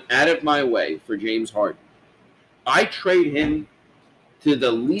have gone out of my way for James Harden, I trade him to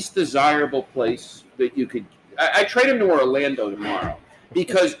the least desirable place that you could. I trade him to Orlando tomorrow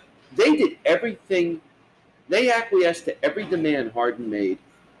because they did everything. They acquiesced to every demand Harden made,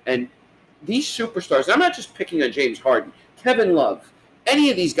 and these superstars. I'm not just picking on James Harden, Kevin Love,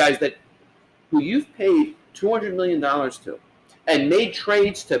 any of these guys who you've paid $200 million to, and made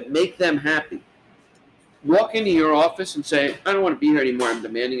trades to make them happy. Walk into your office and say, "I don't want to be here anymore. I'm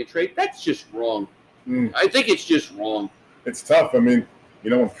demanding a trade." That's just wrong. I think it's just wrong. it's tough. I mean,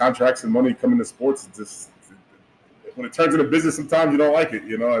 when contracts and money come into sports, it's just when it turns into business, sometimes you don't like it.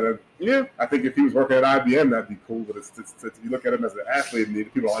 And Yeah. I think if he was working at IBM, that'd be cool. But it's you look at him as an athlete, and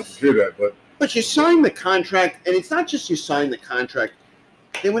people don't like to hear that. But you sign the contract, and it's not just you sign the contract.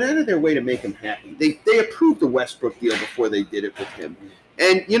 They went out of their way to make him happy. They approved the Westbrook deal before they did it with him.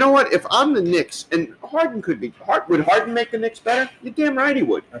 And you know what? If I'm the Knicks, and Harden would Harden make the Knicks better? You're damn right he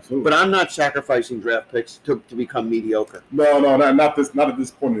would. Absolutely. But I'm not sacrificing draft picks to become mediocre. No, not at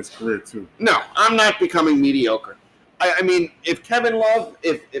this point in his career, too. No, I'm not becoming mediocre. I mean, if Kevin Love,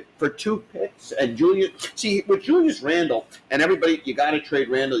 if for 2 picks and with Julius Randle and everybody, you got to trade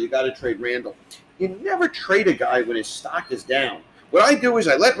Randle. You never trade a guy when his stock is down. What I do is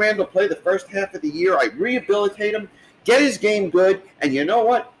I let Randle play the first half of the year. I rehabilitate him, get his game good, and you know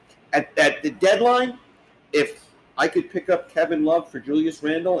what? At the deadline, if I could pick up Kevin Love for Julius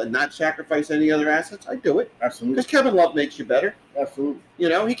Randle and not sacrifice any other assets, I'd do it. Absolutely. Because Kevin Love makes you better. Absolutely.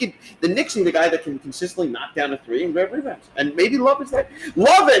 He could. The Knicks need a guy that can consistently knock down a 3 and grab rebounds. And maybe Love is that.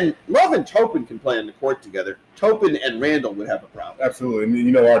 Love and Topin can play on the court together. Topin and Randle would have a problem. Absolutely.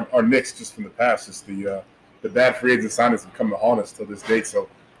 And our Knicks just from the past, just the bad free agent signings have come to haunt us till this date. So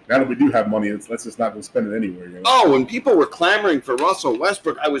now that we do have money, let's just not go spend it anywhere. Oh, when people were clamoring for Russell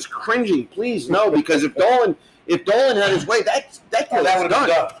Westbrook, I was cringing. Please no, because if Dolan had his way, that deal that was would have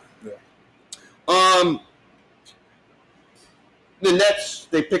done. been done. The Nets,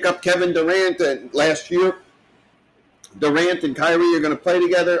 they pick up Kevin Durant, and last year Durant and Kyrie are going to play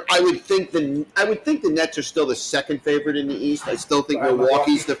together. I would think the Nets are still the second favorite in the East. I still think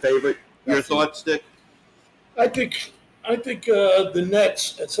Milwaukee's the favorite. Your thoughts, Dick? I think the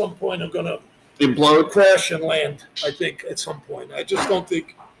Nets at some point are going to Implode? crash and land. I think at some point. I just don't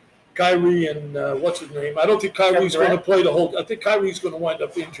think Kyrie and what's his name? I don't think Kyrie's going to play the whole. I think Kyrie's going to wind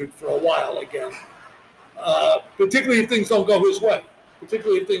up injured for a while again. Particularly if things don't go his way.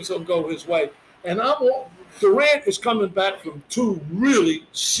 And Durant is coming back from 2 really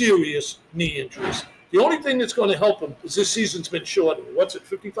serious knee injuries. The only thing that's going to help him is this season's been shortened. What's it,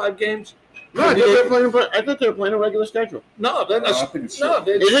 55 games? No, I thought they were playing a regular schedule. No, I think it's Is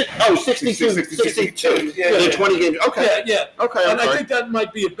it? Oh, 62. 62. Yeah, They're 20 games. Okay. Yeah. Okay. And I think that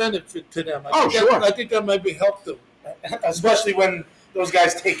might be a benefit to them. I think that might be help them. Especially when those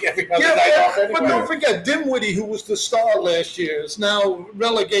guys take every other night off anyway. But don't forget, Dinwiddie, who was the star last year, is now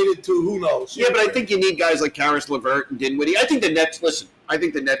relegated to who knows. Yeah, but I think you need guys like Karis LeVert and Dinwiddie. I think the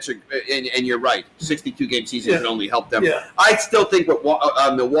Nets, are, and you're right, 62-game season can only help them. Yeah. I still think what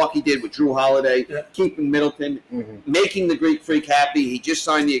Milwaukee did with Drew Holiday, keeping Middleton, making the Greek Freak happy. He just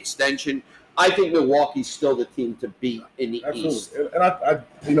signed the extension. I think Milwaukee's still the team to beat in the East. And I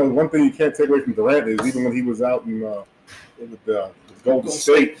one thing you can't take away from Durant is even when he was out with Golden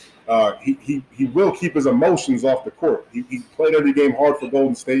State, he will keep his emotions off the court. He played every game hard for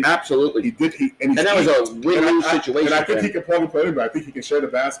Golden State. Absolutely. He did. And that was a win-lose situation. And I think he can plug and play anybody. I think he can share the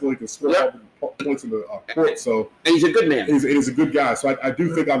basketball. He can score points in the court. So and he's a good man. He's a good guy. So I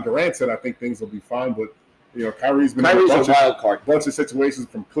do think on Durant's side, I think things will be fine. But Kyrie's been Kyrie's in a wild card. bunch of situations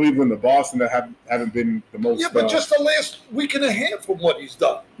from Cleveland to Boston that haven't been the most. Yeah, but just the last week and a half from what he's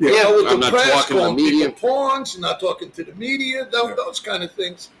done. Yeah, with I'm the not press, talking to the calling media. people pawns, not talking to the media, those kind of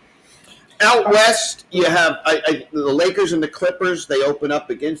things. Out west, you have the Lakers and the Clippers. They open up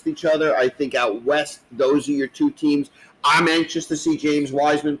against each other. I think out west, those are your two teams. I'm anxious to see James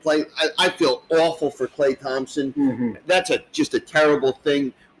Wiseman play. I feel awful for Klay Thompson. Mm-hmm. That's just a terrible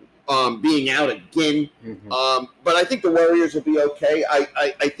thing, being out again. Mm-hmm. But I think the Warriors will be okay.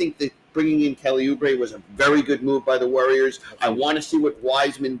 I think that bringing in Kelly Oubre was a very good move by the Warriors. I want to see what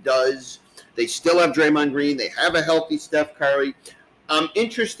Wiseman does. They still have Draymond Green. They have a healthy Steph Curry. I'm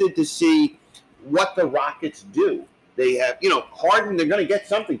interested to see what the Rockets do. They have, Harden. They're going to get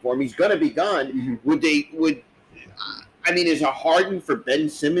something for him. He's going to be gone. Mm-hmm. Is a Harden for Ben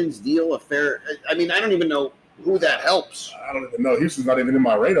Simmons deal a fair? I don't even know who that helps. I don't even know. Houston's not even in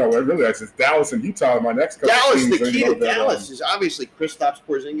my radar. Really, that's just Dallas and Utah. My next couple Dallas. teams, The key to Dallas is obviously Kristaps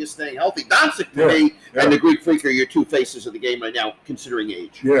Porzingis staying healthy. Doncic to me and the Greek Freak are your two faces of the game right now, considering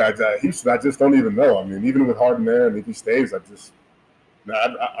age. Yeah, Houston. I just don't even know. Even with Harden there, and if he stays, I'd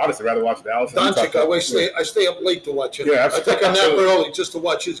honestly rather watch Dallas. Doncic, I stay up late to watch him. Yeah, I think I'm up early just to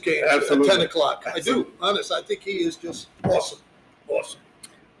watch his game at 10 o'clock. Absolutely. I do, honest. I think he is just awesome.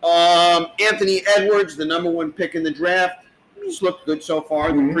 Anthony Edwards, the number one pick in the draft. He's looked good so far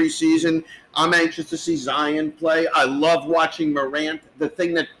in the preseason. I'm anxious to see Zion play. I love watching Morant. The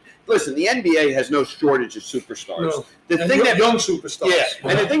NBA has no shortage of superstars. No. Young superstars. Yeah,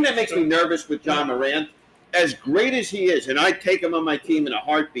 and the thing that makes me nervous with John Morant, as great as he is, and I take him on my team in a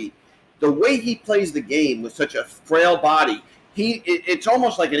heartbeat, the way he plays the game with such a frail body, it's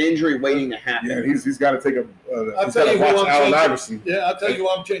almost like an injury waiting to happen. Yeah, he's got to take I'll tell you who watch Allen Iverson. Yeah, I'll tell you who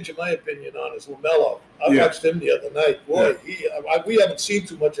I'm changing my opinion on is LaMelo. I watched him the other night. Boy, we haven't seen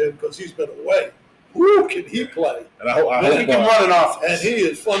too much of him because he's been away. Who can he play? And I hope he can run it off. And he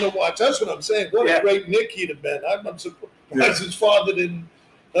is fun to watch. That's what I'm saying. What a great Nick he'd have been. I'm surprised his father didn't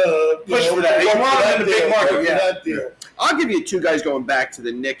push for that. He wanted in the big market. That deal. I'll give you two guys going back to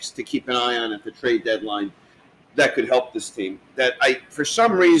the Knicks to keep an eye on at the trade deadline that could help this team. That for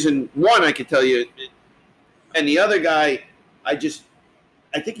some reason, one I could tell you, and the other guy, I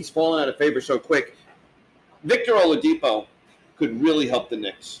think he's fallen out of favor so quick. Victor Oladipo could really help the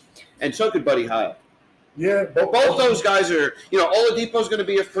Knicks, and so could Buddy Hield. Yeah, both those guys are. Oladipo's going to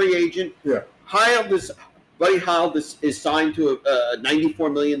be a free agent. Yeah, Buddy Hield is signed to a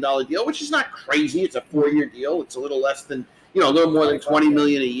 $94 million deal, which is not crazy. It's a 4-year deal. It's a little less than, a little more than $20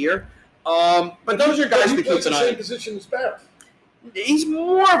 million a year. But those are guys to keep an eye on. The same position as Barrett. He's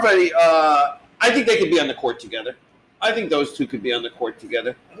more of a. I think they could be on the court together. I think those two could be on the court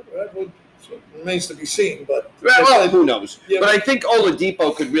together. That remains to be seen, but who knows? Yeah, but I think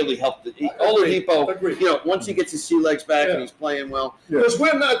Oladipo could really help. Oladipo, once he gets his sea legs back and he's playing well, because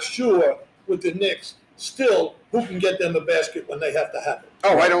we're not sure with the Knicks still who can get them a basket when they have to have it.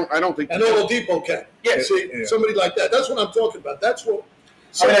 Oh, I don't think. And Oladipo can. Yeah, somebody like that. That's what I'm talking about. That's what.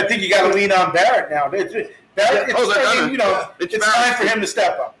 I think you got to lean on Barrett now. Barrett, it's time for him to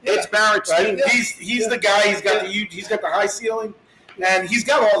step up. It's Barrett's team. He's the guy. He's got the high ceiling, and he's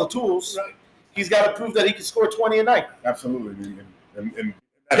got all the tools. Right. He's got to prove that he can score 20 a night. Absolutely, and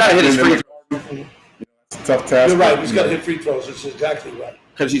got to hit his free throws. It's a tough task. You're right. He's got to hit free throws. That's exactly right.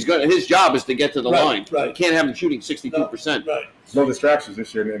 Because his job is to get to the line. Right. You can't have him shooting 62%. Right. No distractions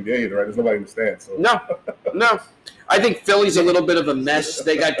this year in the NBA either, right? There's nobody in the stands. So. No. I think Philly's a little bit of a mess.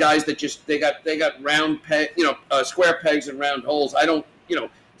 They got guys that they got round square pegs and round holes.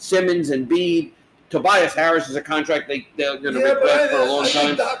 Simmons and Bede. Tobias Harris is a contract they're going to regret for a long time. I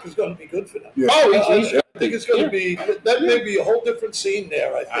think Doc is going to be good for them. Yeah. Oh, I think it's going to be that may be a whole different scene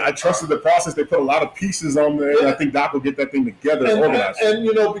there. I trusted the process. They put a lot of pieces on there. And I think Doc will get that thing together and organized. And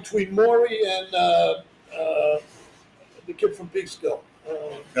between Morey and the kid from Peekskill,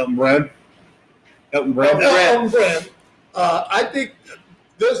 Elton Brand. I think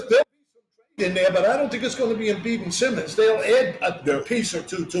there'll be some trade in there, but I don't think it's going to be Embiid and Simmons. They'll add a piece or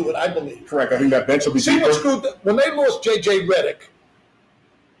two to it, I believe. Correct. I think that bench will be deeper. What's good? When they lost J.J. Redick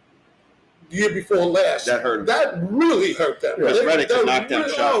the year before last, that hurt them. That really hurt them. Yeah, Redick could knock down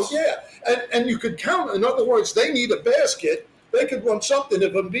shots. Oh, yeah. And you could count. In other words, they need a basket. They could run something.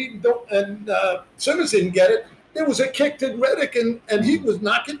 If Embiid and Simmons didn't get it, there was a kick to Redick, and he would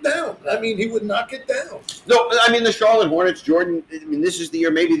knock it down. He would knock it down. No, the Charlotte Hornets, Jordan, this is the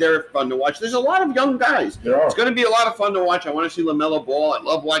year maybe they're fun to watch. There's a lot of young guys. It's going to be a lot of fun to watch. I want to see LaMelo ball. I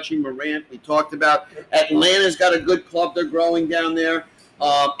love watching Morant. We talked about Atlanta's got a good club. They're growing down there.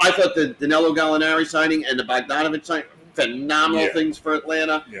 I thought the Danilo Gallinari signing and the Bogdanovich signing, phenomenal things for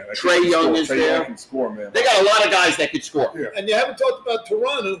Atlanta. Yeah, Trae Young is there. Can score, man. They got a lot of guys that could score. Yeah. And you haven't talked about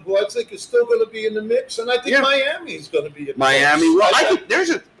Toronto, who I think is still going to be in the mix, and I think Miami is going to be in the Miami. mix. Well, I think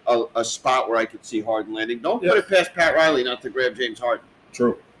there's a spot where I could see Harden landing. Don't put it past Pat Riley not to grab James Harden.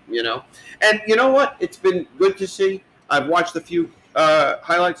 True. you know. And you know what? It's been good to see. I've watched a few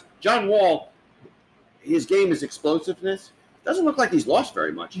highlights. John Wall, his game is explosiveness. Doesn't look like he's lost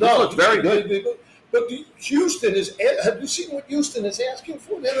very much. He looks very good. But Houston is. Have you seen what Houston is asking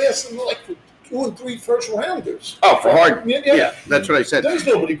for? They're asking like for 2 and 3 first rounders. Oh, for hard. Yeah, Yeah, that's what I said. There's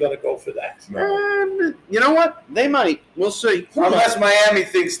nobody going to go for that. You know what? They might. We'll see. Unless Miami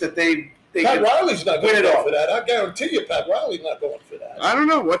thinks that they Pat could Riley's not going win to it go all. for that. I guarantee you, Pat Riley's not going for that. I don't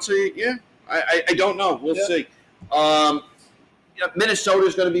know. I don't know. We'll see.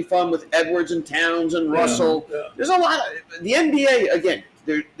 Minnesota's going to be fun with Edwards and Towns and Russell. Yeah. There's a lot of the NBA again.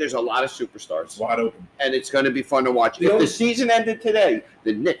 There's a lot of superstars, Wide open. and it's going to be fun to watch. The If only- the season ended today,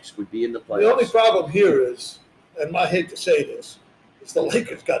 the Knicks would be in the playoffs. The only problem here is, and I hate to say this, is the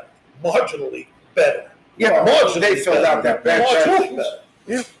Lakers got marginally better. Yeah, marginally they filled out that bench. Marginally better.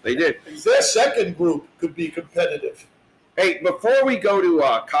 Yeah, they did. Their second group could be competitive. Hey, before we go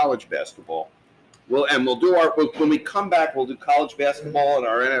to college basketball, we'll do when we come back, we'll do college basketball and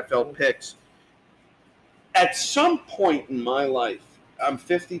our NFL picks. At some point in my life, I'm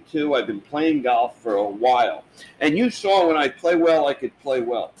 52. I've been playing golf for a while, and you saw when I play well, I could play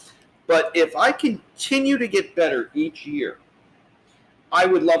well. But if I continue to get better each year, I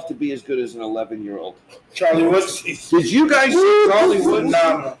would love to be as good as an 11-year-old. Charlie Woods. Did you guys see Charlie Woods?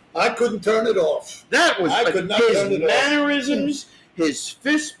 Phenomenal. I couldn't turn it off. That was I like could not his turn it off. mannerisms, his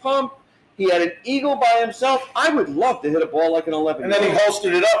fist pump. He had an eagle by himself. I would love to hit a ball like an 11-year-old. And then he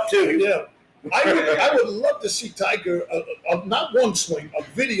holstered it up too. Yeah. I would love to see Tiger, not one swing, a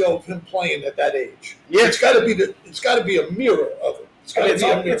video of him playing at that age. Yeah. It's got to be a mirror of him. It's got to be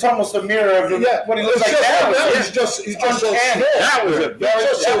a mirror. It's almost a mirror of what he looks like now. He's just so uncanny. small. That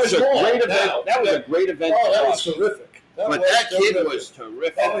was a great event. Now. That was a great event. Oh, to that watch. was terrific. But that kid was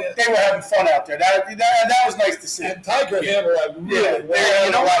terrific. Oh, yeah. They were having fun out there. That was nice to see. And Tiger handled that really Yeah, well.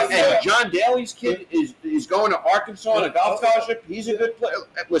 You know what? Yeah. And John Daly's kid is going to Arkansas on a golf scholarship. He's a good player.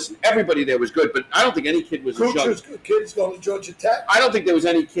 Listen, everybody there was good, but I don't think any kid was as young. Kuchar's good. Kid's going to Georgia Tech. I don't think there was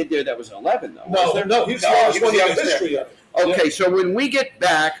any kid there that was 11, though. was there? No, he's No, the he last was one in the youngster. history of it. Okay, so when we get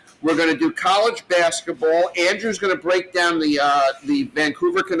back, we're going to do college basketball. Andrew's going to break down the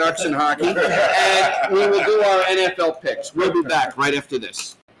Vancouver Canucks in hockey, and we will do our NFL picks. We'll be back right after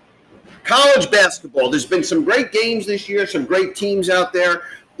this. College basketball. There's been some great games this year, some great teams out there.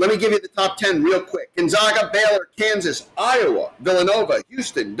 Let me give you the top 10 real quick. Gonzaga, Baylor, Kansas, Iowa, Villanova,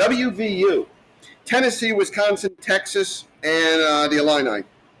 Houston, WVU, Tennessee, Wisconsin, Texas, and the Illini.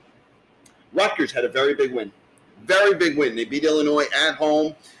 Rutgers had a very big win. Very big win. They beat Illinois at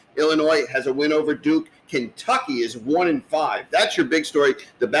home. Illinois has a win over Duke. Kentucky is 1-5. That's your big story.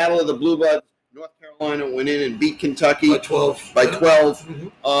 The Battle of the Blue Bloods. North Carolina went in and beat Kentucky By 12. by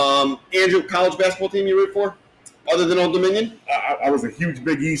 12. Mhm. Andrew, college basketball team you root for, other than Old Dominion? I was a huge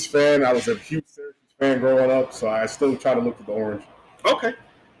Big East fan. I was a huge Syracuse fan growing up, so I still try to look for the orange. Okay.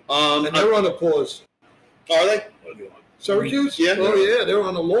 And they're on a pause. Are they? Syracuse? Yeah. Oh, yeah. They're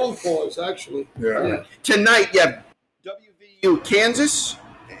on a long pause, actually. Yeah. Tonight, you have WVU, Kansas,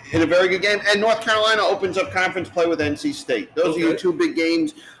 in a very good game, and North Carolina opens up conference play with NC State. Those are your two big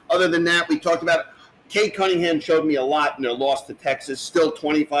games. Other than that, we talked about it. Cade Cunningham showed me a lot in their loss to Texas, still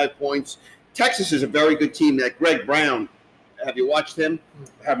 25 points. Texas is a very good team. That Greg Brown, have you watched him?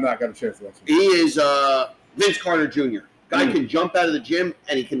 I have not got a chance to watch it. He is Vince Carter Jr. Guy can jump out of the gym,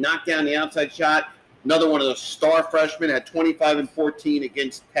 and he can knock down the outside shot. Another one of those star freshmen had 25 and 14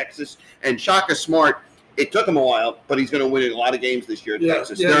 against Texas. And Shaka Smart, it took him a while, but he's going to win a lot of games this year at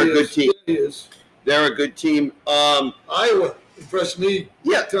Texas. They're a good team. Yeah, he is. They're a good team. Iowa impressed me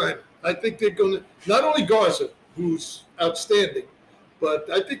Yeah. big time. I think they're going to, not only Garza, who's outstanding, but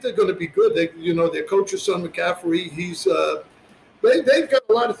I think they're going to be good. Their coach is Son McCaffrey. He's they've got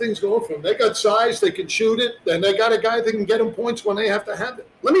a lot of things going for them. They got size, they can shoot it, and they got a guy that can get them points when they have to have it.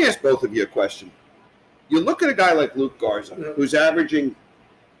 Let me ask both of you a question. You look at a guy like Luke Garza, who's averaging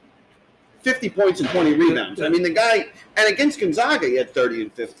 50 points and 20 rebounds. I mean, the guy, and against Gonzaga, he had 30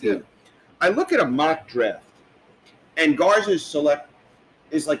 and 15. Yeah. I look at a mock draft, and Garza's select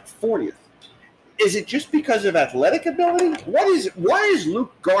is like 40th. Is it just because of athletic ability? Why is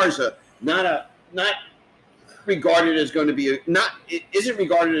Luke Garza not regarded as going to be isn't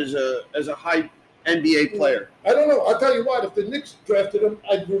regarded as a high NBA player? I don't know. I'll tell you what, if the Knicks drafted him,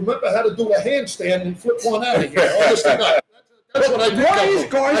 I'd remember how to do a handstand and flip one out of here. Honestly, that's what I think. Why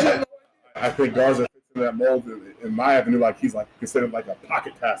is Garza? I think Garza fits in that mold in my avenue. Like he's like considered like a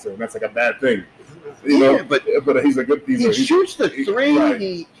pocket passer, and that's like a bad thing. You know, but he's a good. He shoots the three.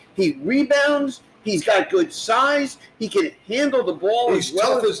 Right. He rebounds. He's got good size. He can handle the ball He's as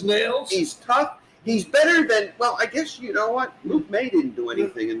well. tough as nails. He's tough. He's better than, well, I guess, you know what? Luke May didn't do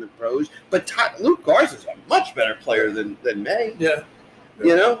anything in the pros, but Luke Garza's a much better player than May. Yeah.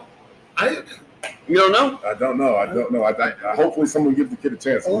 You know? You don't know? I don't know. I hopefully someone gives the kid a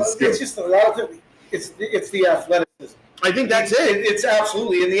chance. Well, it's just a lot of it's the athleticism. I think that's it. It's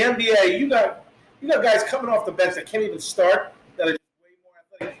absolutely in the NBA. You got guys coming off the bench that can't even start that are just way more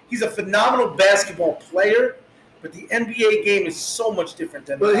athletic. He's a phenomenal basketball player, but the NBA game is so much different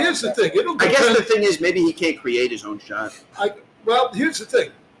than. Well, here's the thing. I guess the thing is maybe he can't create his own shot. Well, here's the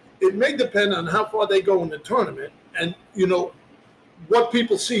thing. It may depend on how far they go in the tournament, and what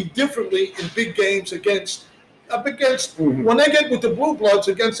people see differently in big games up against when they get with the Blue Bloods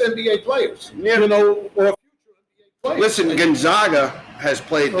against NBA players. Yeah. Or future NBA players. Listen, Gonzaga has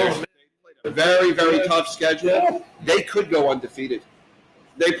played a very, very tough schedule. Yeah. They could go undefeated.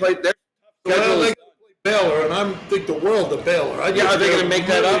 They played their Well, schedule. they play Baylor, and I think the world of Baylor. Yeah, are they going to make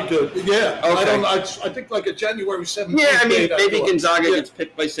that up? Good. Yeah. Okay. I think like a January 17th. Yeah, I mean, date, maybe thought. Gonzaga Yeah. gets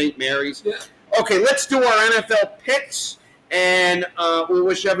picked by St. Mary's. Yeah. Okay, let's do our NFL picks, and we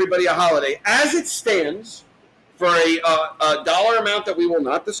wish everybody a holiday. As it stands, for a dollar amount that we will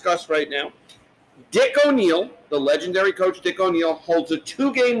not discuss right now, Dick O'Neill, the legendary coach Dick O'Neill, holds a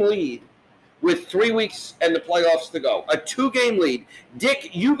 2-game lead with 3 weeks and the playoffs to go. A 2-game lead.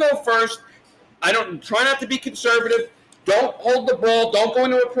 Dick, you go first. Try not to be conservative. Don't hold the ball. Don't go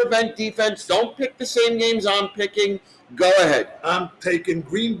into a prevent defense. Don't pick the same games I'm picking. Go ahead. I'm taking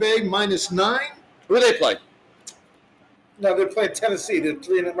Green Bay -9. Who do they play? No, they're playing Tennessee. They're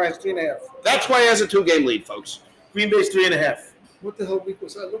 -3.5. That's why he has a 2-game lead, folks. Green Bay's 3.5. What the hell week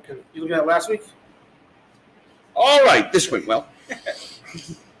was I looking at? You looking at last week? All right, this went well.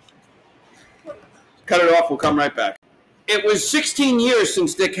 Cut it off. We'll come right back. It was 16 years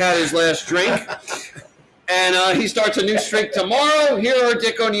since Dick had his last drink, and he starts a new streak tomorrow. Here are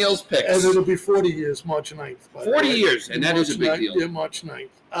Dick O'Neill's picks. And it'll be 40 years, March 9th. 40 years, and that is a big March 9th, deal. Yeah, March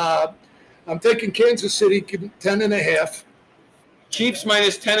 9th. I'm taking Kansas City 10.5. Chiefs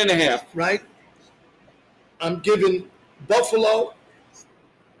 -10.5. Right? I'm giving Buffalo,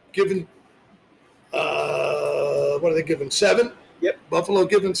 what are they giving, 7? Yep. Buffalo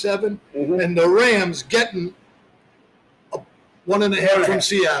giving 7. Mm-hmm. And the Rams getting 1.5 from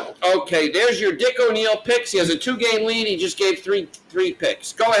Seattle. Okay, there's your Dick O'Neill picks. He has a 2-game lead. He just gave three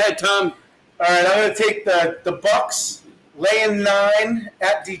picks. Go ahead, Tom. All right, I'm going to take the Bucks laying 9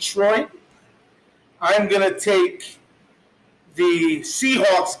 at Detroit. I'm going to take the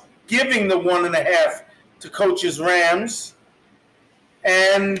Seahawks giving the 1.5 to Coach's Rams.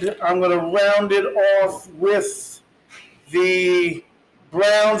 And I'm going to round it off with the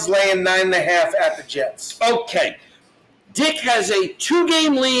Browns laying 9.5 at the Jets. Okay. Dick has a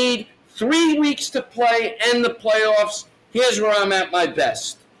 2-game lead, 3 weeks to play, and the playoffs. Here's where I'm at my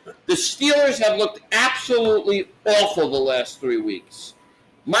best. The Steelers have looked absolutely awful the last 3 weeks.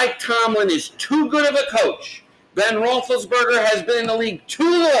 Mike Tomlin is too good of a coach. Ben Roethlisberger has been in the league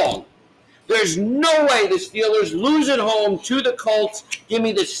too long. There's no way the Steelers lose at home to the Colts. Give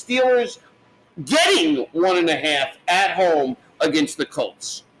me the Steelers getting 1.5 at home against the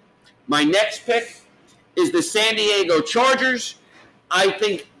Colts. My next pick is the San Diego Chargers.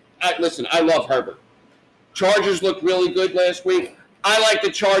 Listen, I love Herbert. Chargers looked really good last week. I like the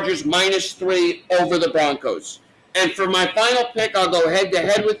Chargers -3 over the Broncos. And for my final pick, I'll go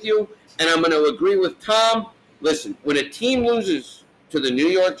head-to-head with you, and I'm going to agree with Tom. Listen, when a team loses to the New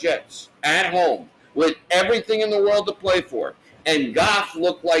York Jets at home with everything in the world to play for, and Goff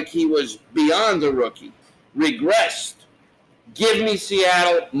looked like he was beyond the rookie, regressed, give me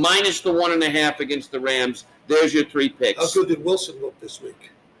Seattle -1.5 against the Rams. There's your 3 picks. How good did Wilson look this week?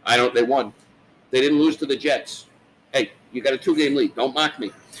 They won. They didn't lose to the Jets. Hey, you got a 2-game lead. Don't mock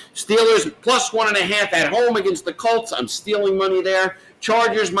me. Steelers +1.5 at home against the Colts. I'm stealing money there.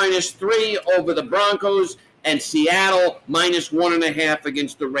 Chargers -3 over the Broncos. And Seattle -1.5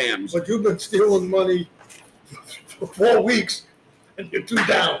 against the Rams. But you've been stealing money for 4 weeks, and you're 2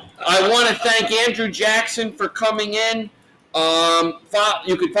 down. I want to thank Andrew Jackson for coming in.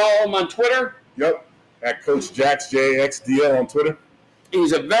 You can follow him on Twitter. Yep. At Coach Jax, JAXDL on Twitter.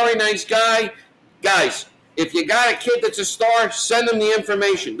 He's a very nice guy. Guys, if you got a kid that's a star, send him the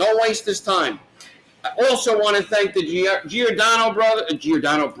information. Don't waste his time. I also want to thank the Giordano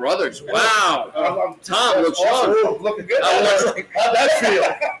brothers. Wow. Tom looks young. Looking good. How'd that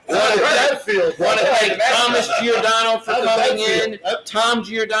feel? Want to thank Thomas Giordano for coming in, Tom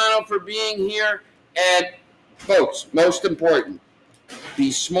Giordano for being here. And, folks, most important,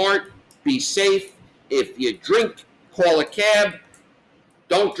 be smart, be safe. If you drink, call a cab.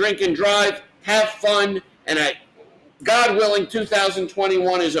 Don't drink and drive. Have fun. And God willing,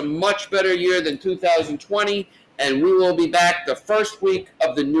 2021 is a much better year than 2020, and we will be back the first week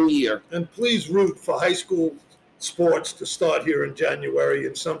of the new year. And please root for high school sports to start here in January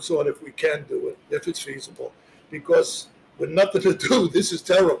in some sort, if we can do it, if it's feasible. Because with nothing to do, this is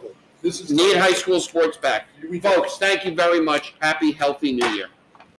terrible. This is Need high school sports back. Folks, thank you very much. Happy, healthy New Year.